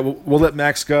good. So, yeah, we'll let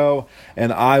Max go,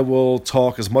 and I will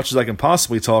talk as much as I can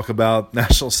possibly talk about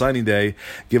National Signing Day,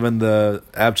 given the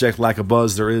abject lack of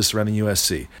buzz there is surrounding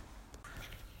USC.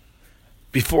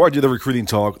 Before I do the recruiting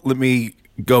talk, let me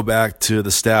go back to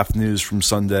the staff news from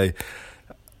Sunday.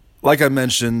 Like I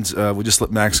mentioned, we just let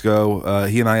Max go.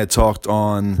 He and I had talked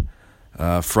on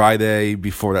Friday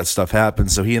before that stuff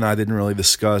happened, so he and I didn't really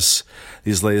discuss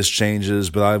these latest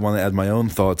changes, but I want to add my own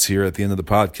thoughts here at the end of the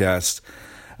podcast.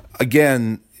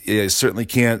 Again, I certainly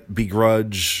can't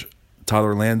begrudge Todd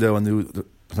Orlando, a new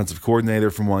defensive coordinator,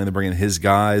 from wanting to bring in his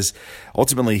guys.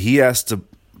 Ultimately, he has to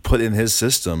put in his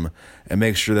system and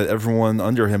make sure that everyone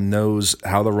under him knows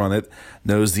how to run it,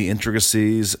 knows the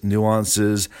intricacies,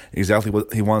 nuances, exactly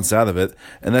what he wants out of it,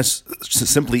 and that's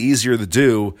simply easier to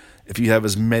do if you have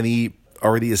as many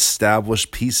already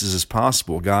established pieces as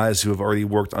possible, guys who have already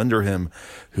worked under him,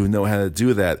 who know how to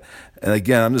do that. And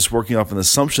again, I'm just working off an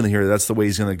assumption here that's the way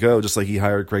he's going to go, just like he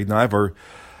hired Greg Niver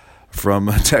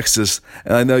from Texas.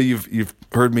 And I know you've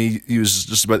heard me use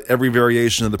just about every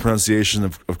variation of the pronunciation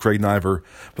of Craig Niver,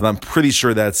 but I'm pretty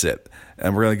sure that's it.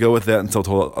 And we're going to go with that until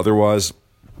told otherwise.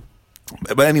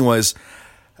 But anyways,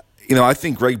 I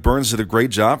think Greg Burns did a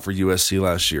great job for USC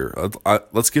last year.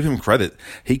 Let's give him credit.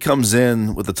 He comes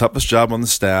in with the toughest job on the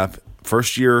staff,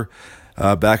 first year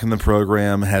back in the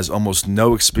program, has almost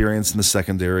no experience in the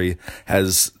secondary,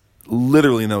 has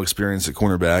literally no experience at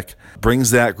cornerback,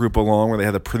 brings that group along where they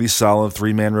had a pretty solid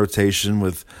 3-man rotation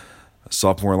with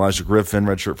sophomore Elijah Griffin,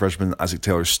 redshirt freshman Isaac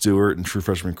Taylor Stewart, and true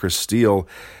freshman Chris Steele.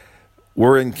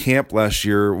 We're in camp last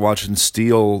year watching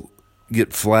Steele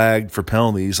get flagged for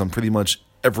penalties on pretty much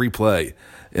every play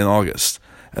in August.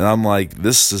 And I'm like,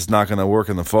 this is not going to work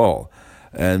in the fall.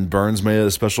 And Burns made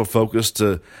a special focus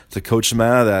to coach him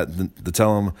out of that, to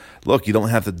tell him, look, you don't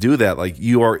have to do that. Like,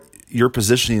 your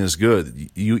positioning is good.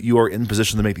 You are in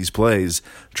position to make these plays.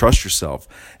 Trust yourself.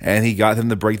 And he got him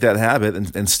to break that habit,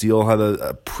 and Steele had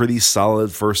a pretty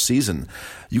solid first season.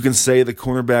 You can say the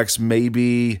cornerbacks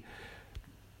maybe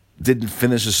didn't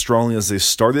finish as strongly as they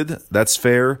started. That's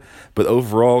fair. But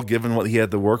overall, given what he had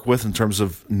to work with in terms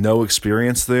of no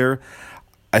experience there,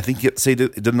 I think he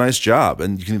did a nice job.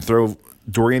 And you can throw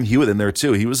Dorian Hewitt in there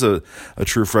too. He was a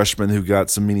true freshman who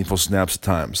got some meaningful snaps at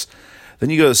times.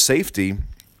 Then you go to safety,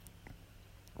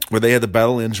 where they had the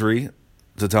battle injury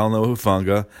to Talanoa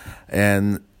Hufanga,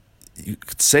 and you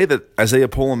could say that Isaiah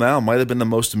Pola-Mao might have been the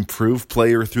most improved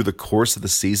player through the course of the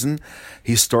season.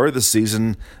 He started the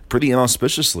season pretty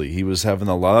inauspiciously. He was having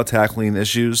a lot of tackling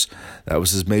issues. That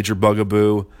was his major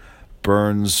bugaboo.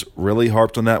 Burns really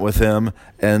harped on that with him.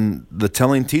 And the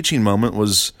telling teaching moment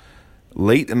was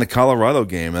late in the Colorado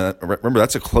game. Remember,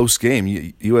 that's a close game.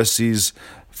 USC's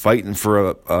fighting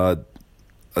for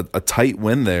a tight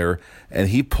win there, and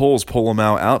he pulls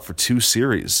Polamalu out for 2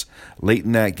 series late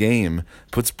in that game,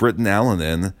 puts Britton Allen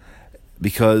in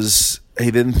because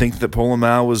he didn't think that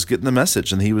Polamalu was getting the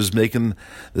message, and he was making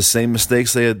the same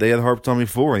mistakes they had harped on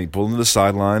before, and he pulled him to the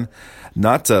sideline,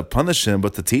 not to punish him,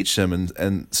 but to teach him,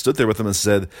 and stood there with him and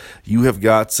said, you have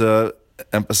got to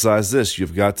emphasize this,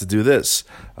 you've got to do this.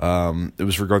 It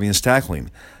was regarding his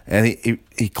tackling. And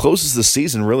he closes the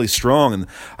season really strong, and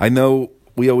I know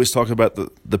we always talk about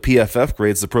the PFF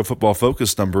grades, the Pro Football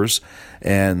Focus numbers,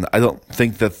 and I don't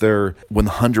think that they're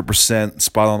 100%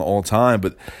 spot on all time,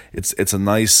 but it's a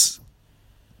nice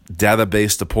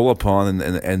database to pull upon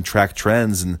and track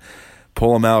trends. And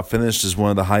Polamalu finished as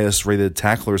one of the highest rated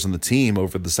tacklers on the team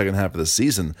over the second half of the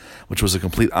season, which was a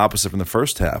complete opposite from the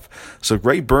first half. So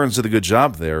Greg Burns did a good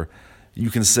job there.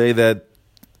 You can say that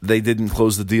they didn't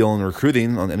close the deal in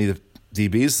recruiting on any of the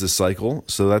DBs this cycle,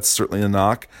 so that's certainly a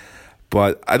knock.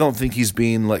 But I don't think he's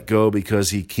being let go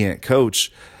because he can't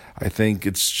coach. I think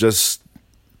it's just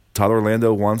Todd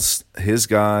Orlando wants his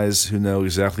guys who know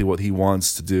exactly what he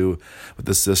wants to do with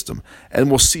the system. And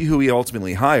we'll see who he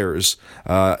ultimately hires.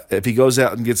 If he goes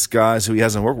out and gets guys who he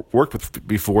hasn't worked with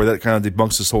before, that kind of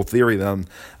debunks this whole theory that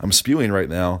I'm spewing right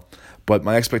now. But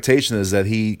my expectation is that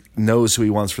he knows who he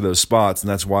wants for those spots, and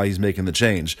that's why he's making the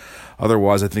change.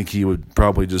 Otherwise, I think he would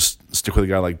probably just stick with a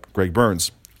guy like Greg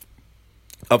Burns.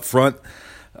 Up front,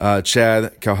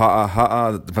 Chad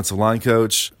Kauha'a, the defensive line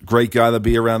coach, great guy to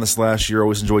be around this last year.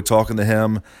 Always enjoyed talking to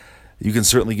him. You can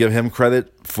certainly give him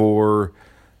credit for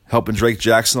helping Drake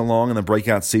Jackson along in the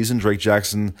breakout season. Drake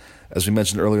Jackson, as we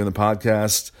mentioned earlier in the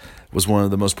podcast, was one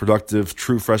of the most productive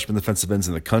true freshman defensive ends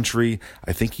in the country.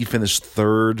 I think he finished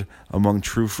 3rd among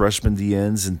true freshman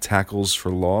DNs in tackles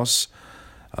for loss.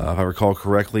 If I recall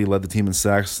correctly, led the team in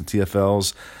sacks and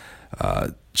TFLs.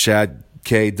 Chad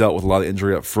K dealt with a lot of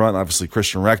injury up front. Obviously,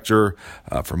 Christian Rector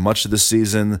for much of the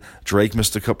season. Drake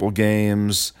missed a couple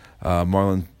games.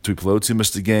 Marlon Tuipulotu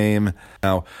missed a game.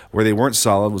 Now, where they weren't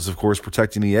solid was, of course,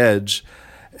 protecting the edge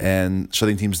and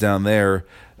shutting teams down there.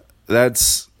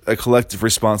 That's a collective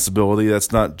responsibility.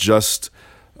 That's not just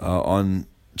on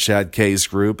Chad K's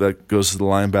group. That goes to the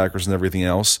linebackers and everything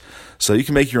else. So you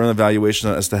can make your own evaluation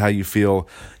as to how you feel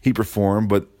he performed,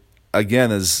 but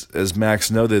again, as Max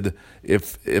noted,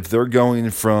 if they're going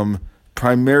from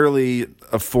primarily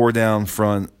a 4-down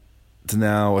front to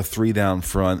now a 3-down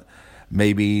front,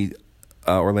 maybe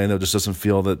Orlando just doesn't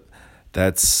feel that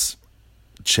that's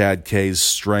Chad K's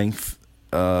strength,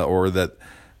 or that,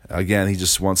 again, he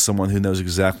just wants someone who knows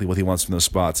exactly what he wants from those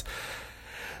spots.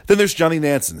 Then there's Johnny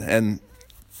Nansen, and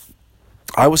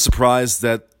I was surprised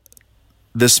that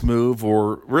this move,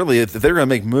 or really if they were going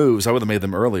to make moves, I would have made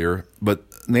them earlier, but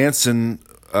Nansen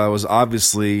was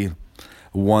obviously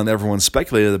one everyone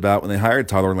speculated about when they hired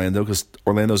Todd Orlando, because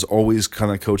Orlando's always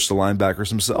kind of coached the linebackers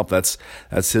himself. That's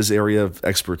his area of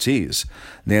expertise.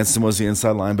 Nansen was the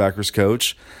inside linebackers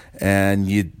coach, and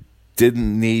you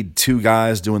didn't need 2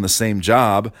 guys doing the same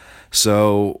job.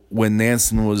 So when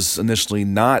Nansen was initially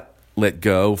not let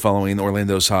go following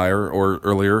Orlando's hire or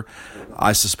earlier,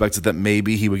 I suspected that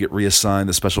maybe he would get reassigned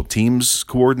as special teams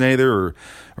coordinator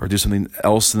or do something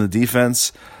else in the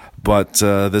defense. But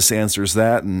this answers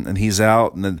that, and he's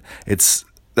out. And then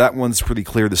that one's pretty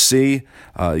clear to see.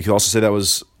 You could also say that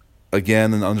was,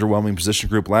 again, an underwhelming position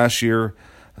group last year.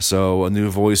 So a new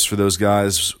voice for those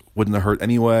guys wouldn't have hurt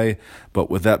anyway. But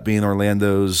with that being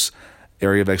Orlando's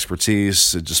area of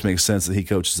expertise, it just makes sense that he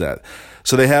coaches that.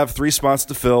 So they have 3 spots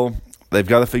to fill. They've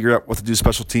got to figure out what to do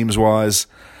special teams-wise.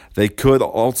 They could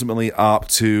ultimately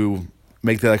opt to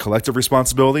make that a collective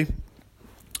responsibility.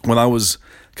 When I was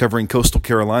covering Coastal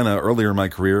Carolina earlier in my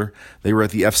career, they were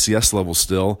at the FCS level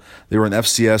still. They were an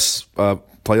FCS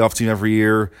playoff team every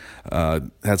year,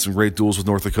 had some great duels with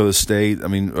North Dakota State. I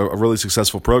mean, a really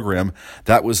successful program.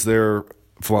 That was their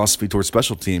philosophy towards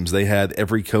special teams. They had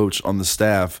every coach on the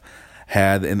staff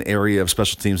had an area of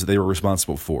special teams that they were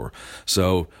responsible for.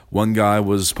 So one guy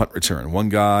was punt return, one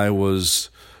guy was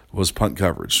punt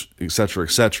coverage, et cetera,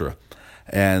 et cetera.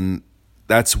 And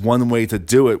that's one way to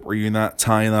do it where you're not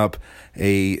tying up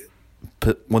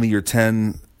one of your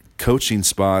 10 coaching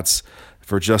spots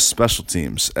for just special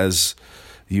teams, as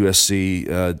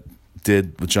USC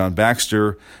did with John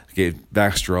Baxter. Gave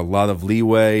Baxter a lot of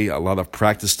leeway, a lot of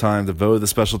practice time devoted to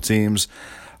special teams.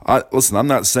 Listen, I'm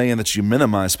not saying that you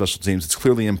minimize special teams. It's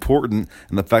clearly important,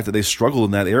 and the fact that they struggled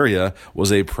in that area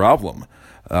was a problem.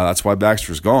 That's why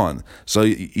Baxter's gone. So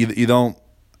you don't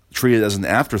treat it as an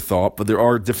afterthought, but there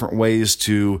are different ways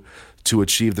to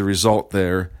achieve the result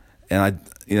there. And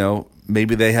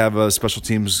maybe they have a special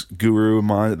teams guru in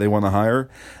mind that they want to hire.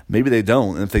 Maybe they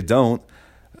don't. And if they don't,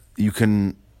 you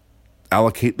can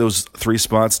allocate those 3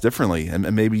 spots differently. And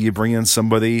maybe you bring in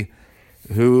somebody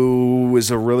who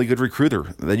is a really good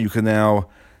recruiter that you can now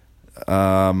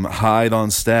hide on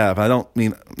staff. I don't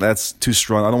mean that's too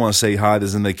strong. I don't want to say hide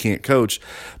as in they can't coach,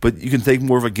 but you can take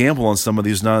more of a gamble on somebody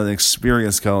who's not an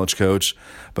experienced college coach,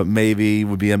 but maybe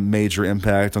would be a major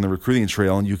impact on the recruiting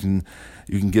trail, and you can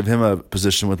give him a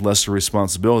position with lesser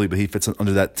responsibility, but he fits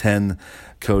under that 10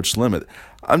 coach limit.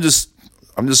 I'm just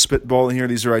spitballing here.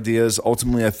 These are ideas.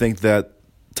 Ultimately, I think that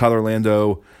Todd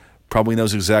Orlando probably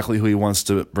knows exactly who he wants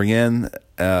to bring in.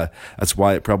 That's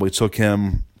why it probably took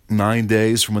him 9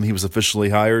 days from when he was officially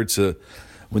hired to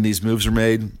when these moves were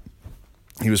made.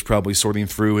 He was probably sorting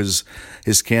through his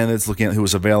candidates, looking at who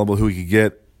was available, who he could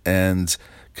get, and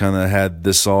kind of had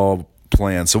this all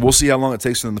planned. So we'll see how long it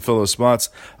takes for them to fill those spots.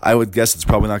 I would guess it's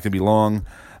probably not going to be long,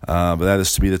 but that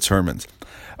is to be determined.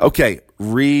 Okay,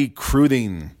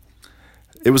 recruiting.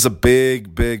 It was a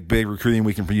big recruiting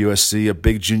weekend for USC, a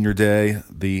big junior day,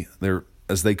 their,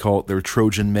 as they call it, their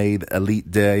Trojan-made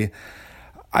elite day.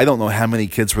 I don't know how many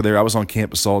kids were there. I was on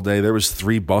campus all day. There was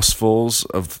 3 busfuls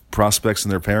of prospects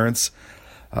and their parents.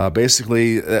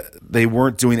 Basically, they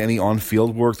weren't doing any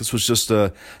on-field work. This was just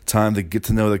a time to get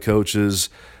to know the coaches,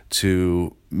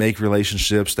 to make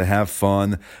relationships, to have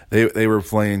fun. They were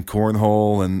playing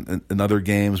cornhole and other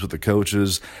games with the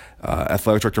coaches.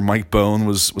 Athletic director Mike Bone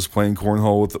was playing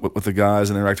cornhole with the guys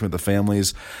and interacting with the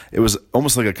families. It was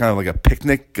almost like a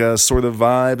picnic sort of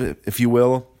vibe, if you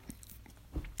will.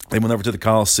 They went over to the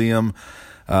Coliseum,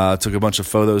 took a bunch of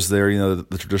photos there,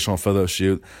 the traditional photo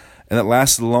shoot. And it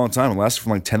lasted a long time. It lasted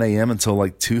from 10 a.m. until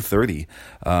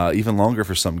 2:30, even longer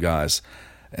for some guys.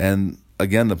 And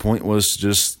again, the point was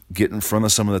just get in front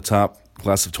of some of the top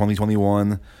class of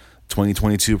 2021,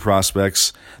 2022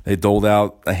 prospects. They doled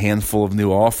out a handful of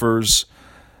new offers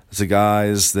to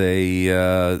guys. They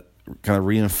kind of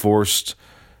reinforced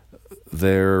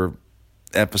their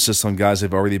emphasis on guys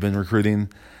they've already been recruiting.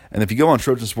 And if you go on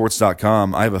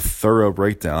Trojansports.com, I have a thorough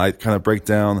breakdown. I kind of break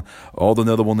down all the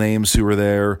notable names who were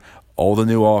there, all the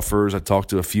new offers. I talked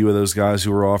to a few of those guys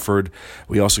who were offered.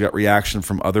 We also got reaction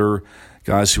from other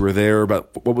guys who were there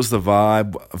about what was the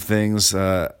vibe of things,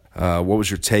 what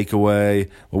was your takeaway,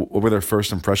 what were their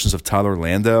first impressions of Todd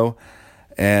Orlando.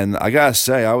 And I got to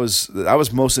say, I was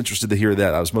most interested to hear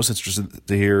that. I was most interested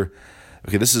to hear,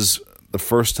 okay, this is the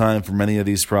first time for many of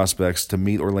these prospects to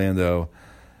meet Orlando,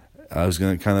 who's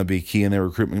going to kind of be key in their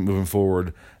recruitment moving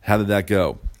forward. How did that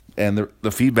go? And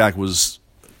the feedback was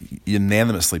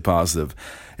unanimously positive.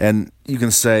 And you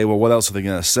can say, well, what else are they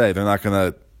going to say? They're not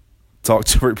going to talk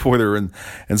to a reporter and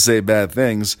say bad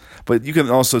things. But you can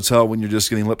also tell when you're just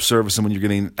getting lip service and when you're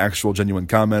getting actual genuine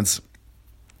comments.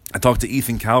 I talked to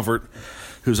Ethan Calvert,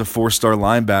 who's a 4-star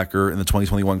linebacker in the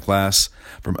 2021 class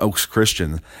from Oaks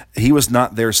Christian. He was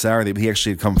not there Saturday, but he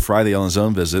actually had come Friday on his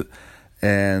own visit.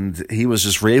 And he was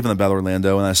just raving about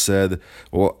Orlando. And I said,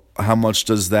 well, how much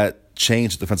does that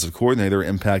change, the defensive coordinator,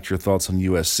 impact your thoughts on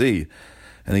USC?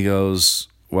 And he goes,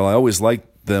 well, I always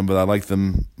liked them, but I like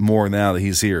them more now that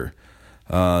he's here.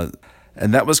 And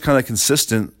that was kind of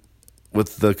consistent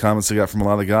with the comments I got from a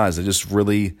lot of guys. I just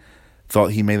really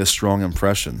thought he made a strong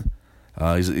impression.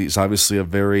 He's obviously a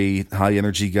very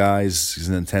high-energy guy. He's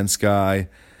an intense guy.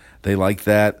 They like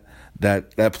that.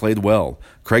 That played well.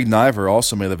 Craig Niver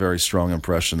also made a very strong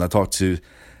impression. I talked to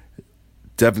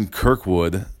Devin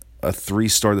Kirkwood, a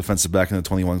 3-star defensive back in the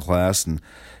 21 class, and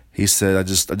he said, I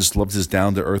just loved his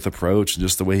down-to-earth approach and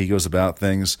just the way he goes about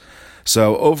things.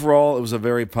 So overall, it was a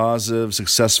very positive,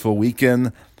 successful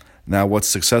weekend. Now, what's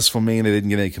successful mean? They didn't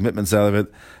get any commitments out of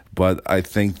it, but I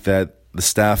think that the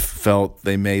staff felt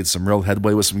they made some real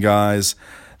headway with some guys,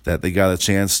 that they got a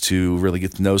chance to really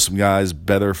get to know some guys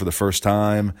better for the first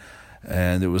time,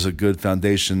 and it was a good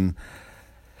foundation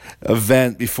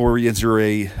event before we enter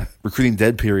a recruiting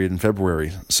dead period in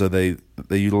February. So they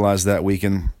utilized that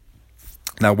weekend.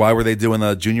 Now, why were they doing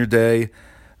a junior day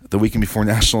the weekend before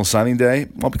National Signing Day?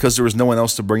 Well, because there was no one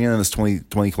else to bring in this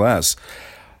 2020 class.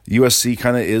 USC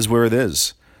kind of is where it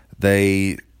is.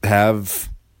 They have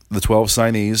the 12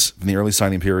 signees in the early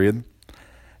signing period,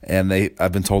 and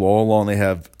I've been told all along they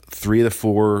have 3 to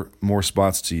 4 more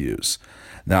spots to use.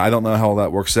 Now, I don't know how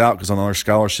that works out because on our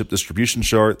scholarship distribution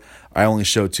chart, I only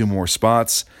show 2 more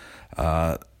spots.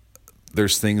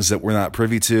 There's things that we're not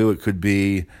privy to. It could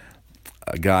be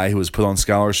a guy who was put on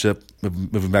scholarship,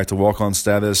 moving back to walk-on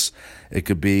status. It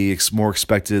could be more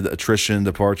expected attrition,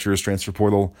 departures, transfer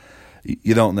portal.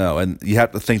 You don't know. And you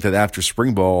have to think that after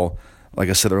spring ball, like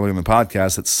I said earlier in the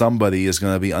podcast, that somebody is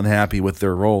going to be unhappy with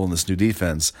their role in this new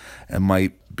defense and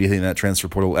might be hitting that transfer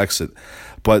portal exit.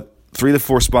 But 3 to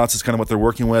 4 spots is kind of what they're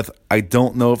working with. I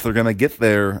don't know if they're going to get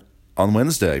there on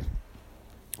Wednesday.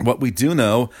 What we do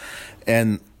know,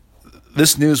 and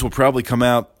this news will probably come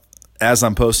out as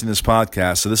I'm posting this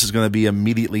podcast, so this is going to be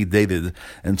immediately dated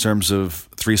in terms of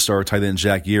 3-star tight end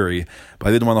Jack Yeary, but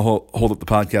I didn't want to hold up the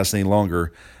podcast any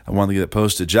longer. I wanted to get it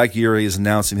posted. Jack Yeary is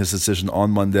announcing his decision on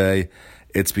Monday.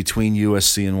 It's between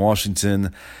USC and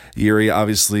Washington. Yeary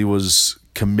obviously was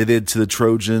committed to the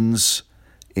Trojans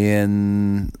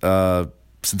in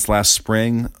since last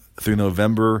spring through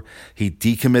November. He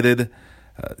decommitted.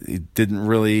 He didn't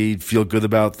really feel good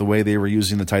about the way they were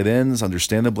using the tight ends,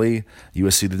 understandably.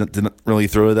 USC didn't really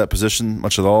throw to that position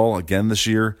much at all again this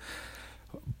year.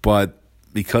 But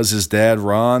because his dad,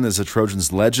 Ron, is a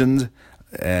Trojans legend,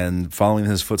 and following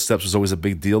his footsteps was always a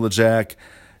big deal to Jack,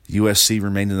 USC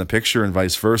remained in the picture and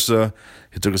vice versa.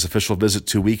 He took his official visit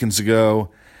 2 weekends ago.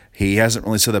 He hasn't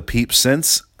really said a peep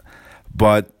since,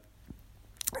 but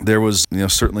there was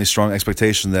certainly strong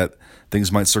expectation that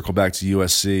things might circle back to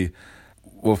USC.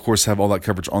 We'll, of course, have all that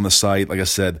coverage on the site. Like I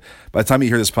said, by the time you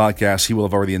hear this podcast, he will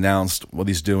have already announced what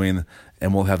he's doing,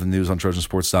 and we'll have the news on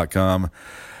TrojanSports.com.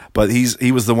 But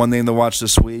he was the one name to watch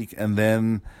this week. And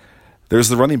then there's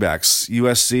the running backs.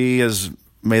 USC has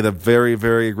made a very,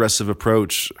 very aggressive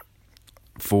approach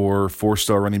for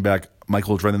 4-star running back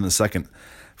Michael Drennan II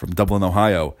from Dublin,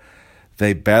 Ohio.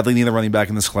 They badly need a running back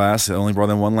in this class. They only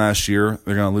brought in one last year.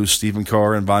 They're going to lose Stephen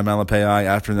Carr and Vi Malepeai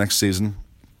after next season.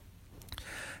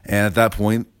 And at that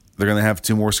point, they're going to have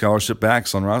 2 more scholarship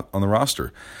backs on the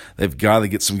roster. They've got to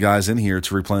get some guys in here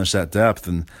to replenish that depth.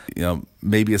 And,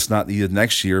 maybe it's not needed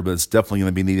next year, but it's definitely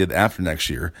going to be needed after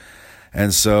next year.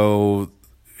 And so,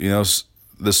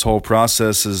 this whole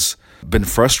process has been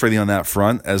frustrating on that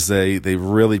front as they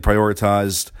really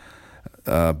prioritized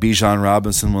Bijan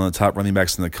Robinson, one of the top running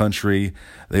backs in the country.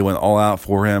 They went all out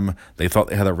for him. They thought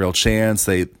they had a real chance.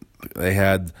 They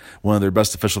had one of their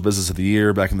best official visits of the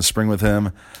year back in the spring with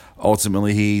him.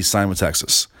 Ultimately, he signed with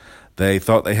Texas. They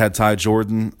thought they had Ty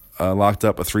Jordan locked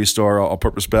up, a 3-star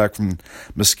all-purpose back from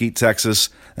Mesquite, Texas.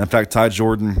 In fact, Ty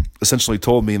Jordan essentially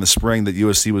told me in the spring that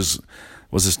USC was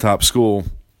his top school.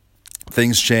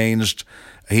 Things changed.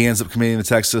 He ends up committing to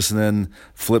Texas and then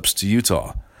flips to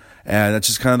Utah. And that's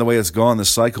just kind of the way it's gone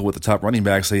this cycle with the top running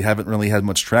backs. They haven't really had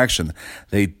much traction.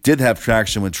 They did have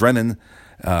traction with Drennan.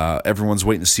 Everyone's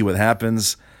waiting to see what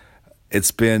happens.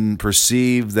 It's been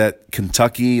perceived that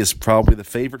Kentucky is probably the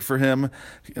favorite for him.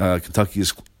 Kentucky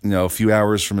is a few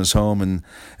hours from his home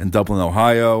in Dublin,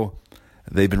 Ohio.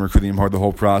 They've been recruiting him hard the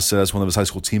whole process. One of his high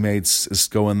school teammates is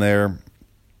going there.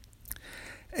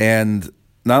 And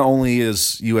not only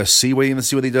is USC waiting to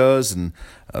see what he does, and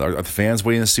are the fans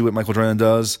waiting to see what Michael Drennan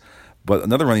does, but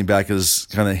another running back is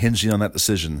kind of hinging on that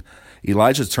decision.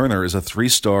 Elijah Turner is a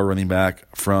 3-star running back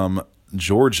from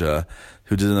Georgia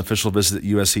who did an official visit at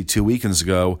USC 2 weekends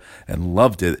ago and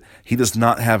loved it. He does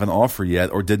not have an offer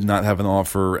yet, or did not have an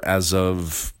offer as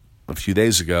of a few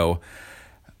days ago.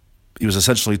 He was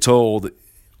essentially told,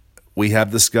 we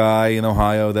have this guy in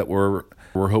Ohio that we're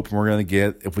hoping we're going to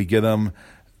get. If we get him,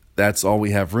 that's all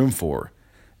we have room for.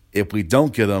 If we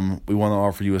don't get him, we want to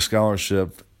offer you a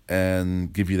scholarship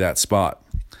and give you that spot.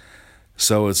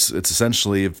 So it's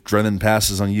essentially, if Drennan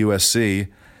passes on USC,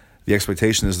 the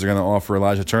expectation is they're going to offer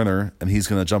Elijah Turner, and he's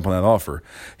going to jump on that offer.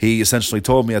 He essentially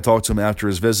told me, I talked to him after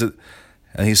his visit,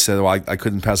 and he said, well, I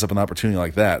couldn't pass up an opportunity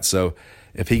like that. So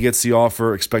if he gets the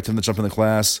offer, expect him to jump in the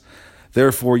class.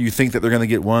 Therefore, you think that they're going to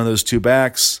get one of those 2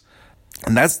 backs.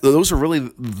 And those are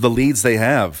really the leads they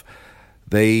have.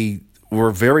 They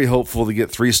were very hopeful to get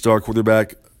 3-star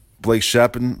quarterback Blake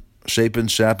Shapen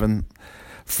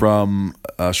from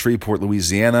Shreveport,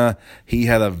 Louisiana. He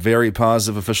had a very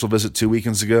positive official visit 2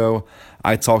 weekends ago.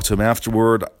 I talked to him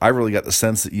afterward. I really got the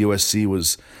sense that USC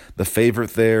was the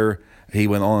favorite there. He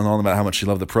went on and on about how much he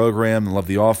loved the program and loved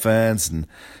the offense. And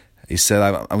he said,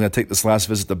 I'm going to take this last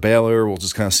visit to Baylor. We'll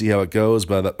just kind of see how it goes,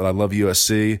 but I love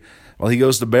USC. Well, he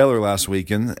goes to Baylor last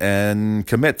weekend and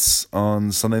commits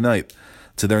on Sunday night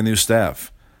to their new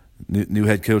staff. New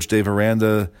head coach Dave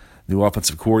Aranda, new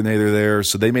offensive coordinator there.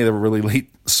 So they made a really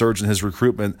late surge in his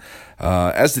recruitment,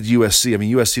 as did USC. I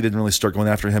mean, USC didn't really start going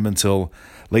after him until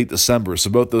late December. So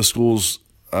both those schools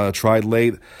tried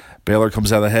late. Baylor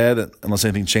comes out ahead unless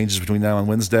anything changes between now and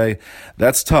Wednesday.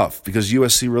 That's tough because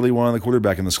USC really wanted the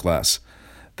quarterback in this class.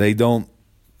 They don't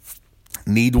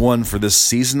need one for this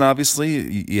season,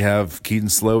 obviously. You have Keaton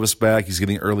Slovis back. He's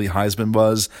getting early Heisman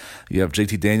buzz. You have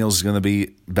JT Daniels is going to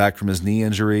be back from his knee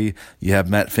injury. You have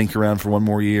Matt Fink around for one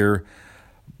more year.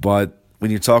 But when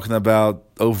you're talking about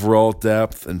overall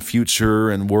depth and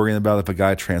future and worrying about if a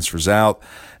guy transfers out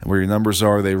and where your numbers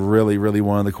are, they really, really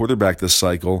wanted the quarterback this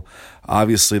cycle.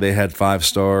 Obviously, they had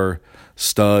 5-star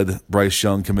stud Bryce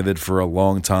Young committed for a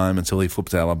long time until he flipped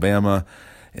to Alabama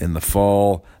in the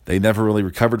fall. They never really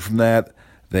recovered from that.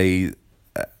 They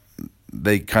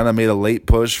kind of made a late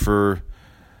push for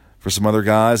some other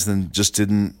guys and then just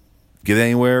didn't get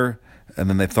anywhere. And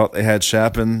then they thought they had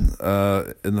Chapin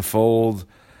in the fold.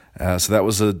 So that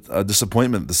was a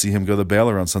disappointment to see him go to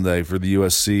Baylor on Sunday for the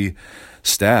USC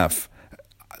staff.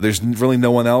 There's really no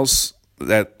one else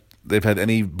that they've had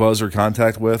any buzz or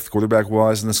contact with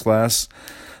quarterback-wise in this class.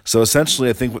 So essentially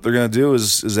I think what they're going to do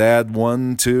is add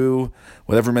 1, 2,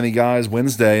 whatever many guys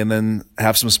Wednesday and then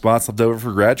have some spots left over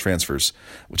for grad transfers,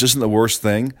 which isn't the worst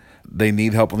thing. They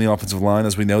need help on the offensive line,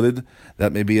 as we noted.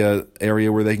 That may be an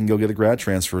area where they can go get a grad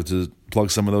transfer to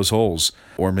plug some of those holes,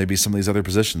 or maybe some of these other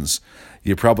positions.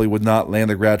 You probably would not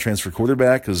land a grad transfer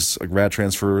quarterback because a grad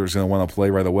transfer is going to want to play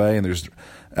right away, and there's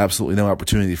absolutely no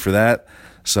opportunity for that.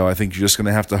 So I think you're just going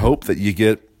to have to hope that you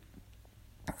get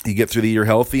through the year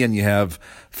healthy, and you have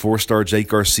 4-star Jake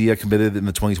Garcia committed in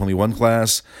the 2021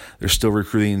 class. They're still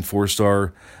recruiting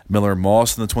 4-star Miller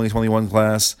Moss in the 2021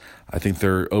 class. I think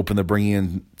they're open to bringing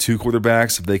in 2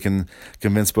 quarterbacks if they can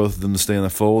convince both of them to stay in the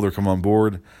fold or come on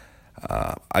board.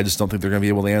 I just don't think they're going to be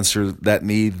able to answer that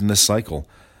need in this cycle.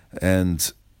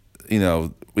 And,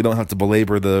 we don't have to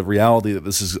belabor the reality that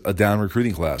this is a down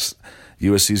recruiting class.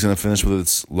 USC is going to finish with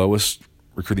its lowest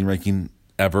recruiting ranking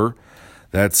ever.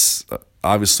 That's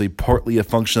obviously partly a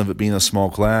function of it being a small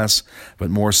class, but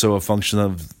more so a function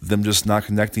of them just not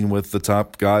connecting with the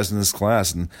top guys in this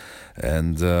class. And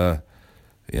coming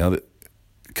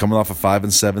off a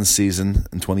 5-7 season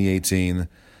in 2018,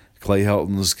 Clay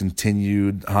Helton's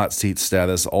continued hot seat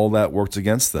status, all that worked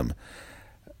against them.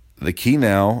 The key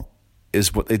now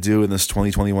is what they do in this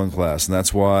 2021 class, and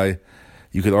that's why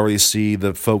you could already see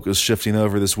the focus shifting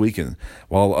over this weekend.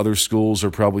 While other schools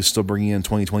are probably still bringing in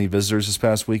 2020 visitors this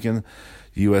past weekend,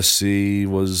 USC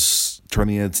was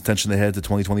turning its attention ahead to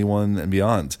 2021 and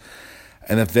beyond.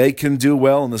 And if they can do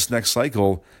well in this next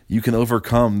cycle, you can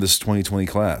overcome this 2020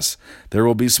 class. There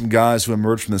will be some guys who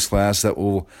emerge from this class that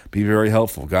will be very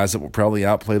helpful, guys that will probably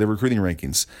outplay the recruiting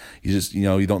rankings. You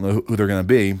don't know who they're going to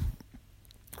be.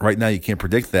 Right now you can't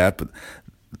predict that, but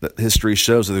history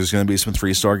shows that there's going to be some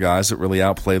 3-star guys that really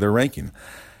outplay their ranking.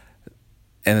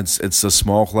 And it's a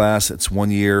small class. It's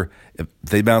 1 year. If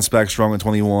they bounce back strong in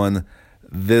 21,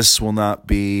 this will not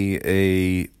be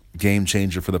a game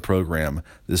changer for the program,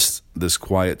 this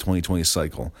quiet 2020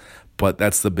 cycle. But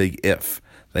that's the big if.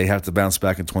 They have to bounce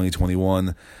back in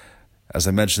 2021. As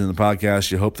I mentioned in the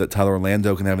podcast, you hope that Tyler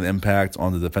Orlando can have an impact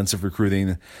on the defensive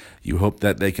recruiting. You hope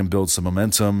that they can build some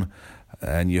momentum.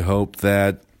 And you hope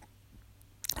that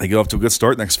they get off to a good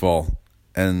start next fall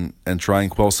and try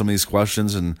and quell some of these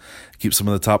questions and keep some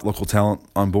of the top local talent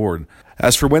on board.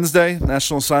 As for Wednesday,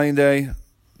 National Signing Day,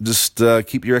 just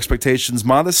keep your expectations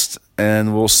modest,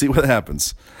 and we'll see what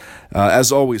happens.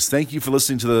 As always, thank you for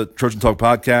listening to the Trojan Talk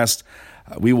podcast.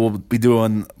 We will be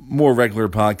doing more regular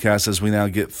podcasts as we now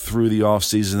get through the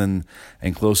offseason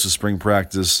and close to spring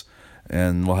practice,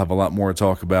 and we'll have a lot more to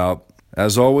talk about.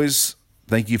 As always,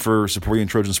 thank you for supporting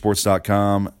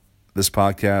TrojanSports.com, this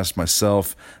podcast,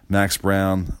 myself, Max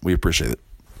Brown. We appreciate it.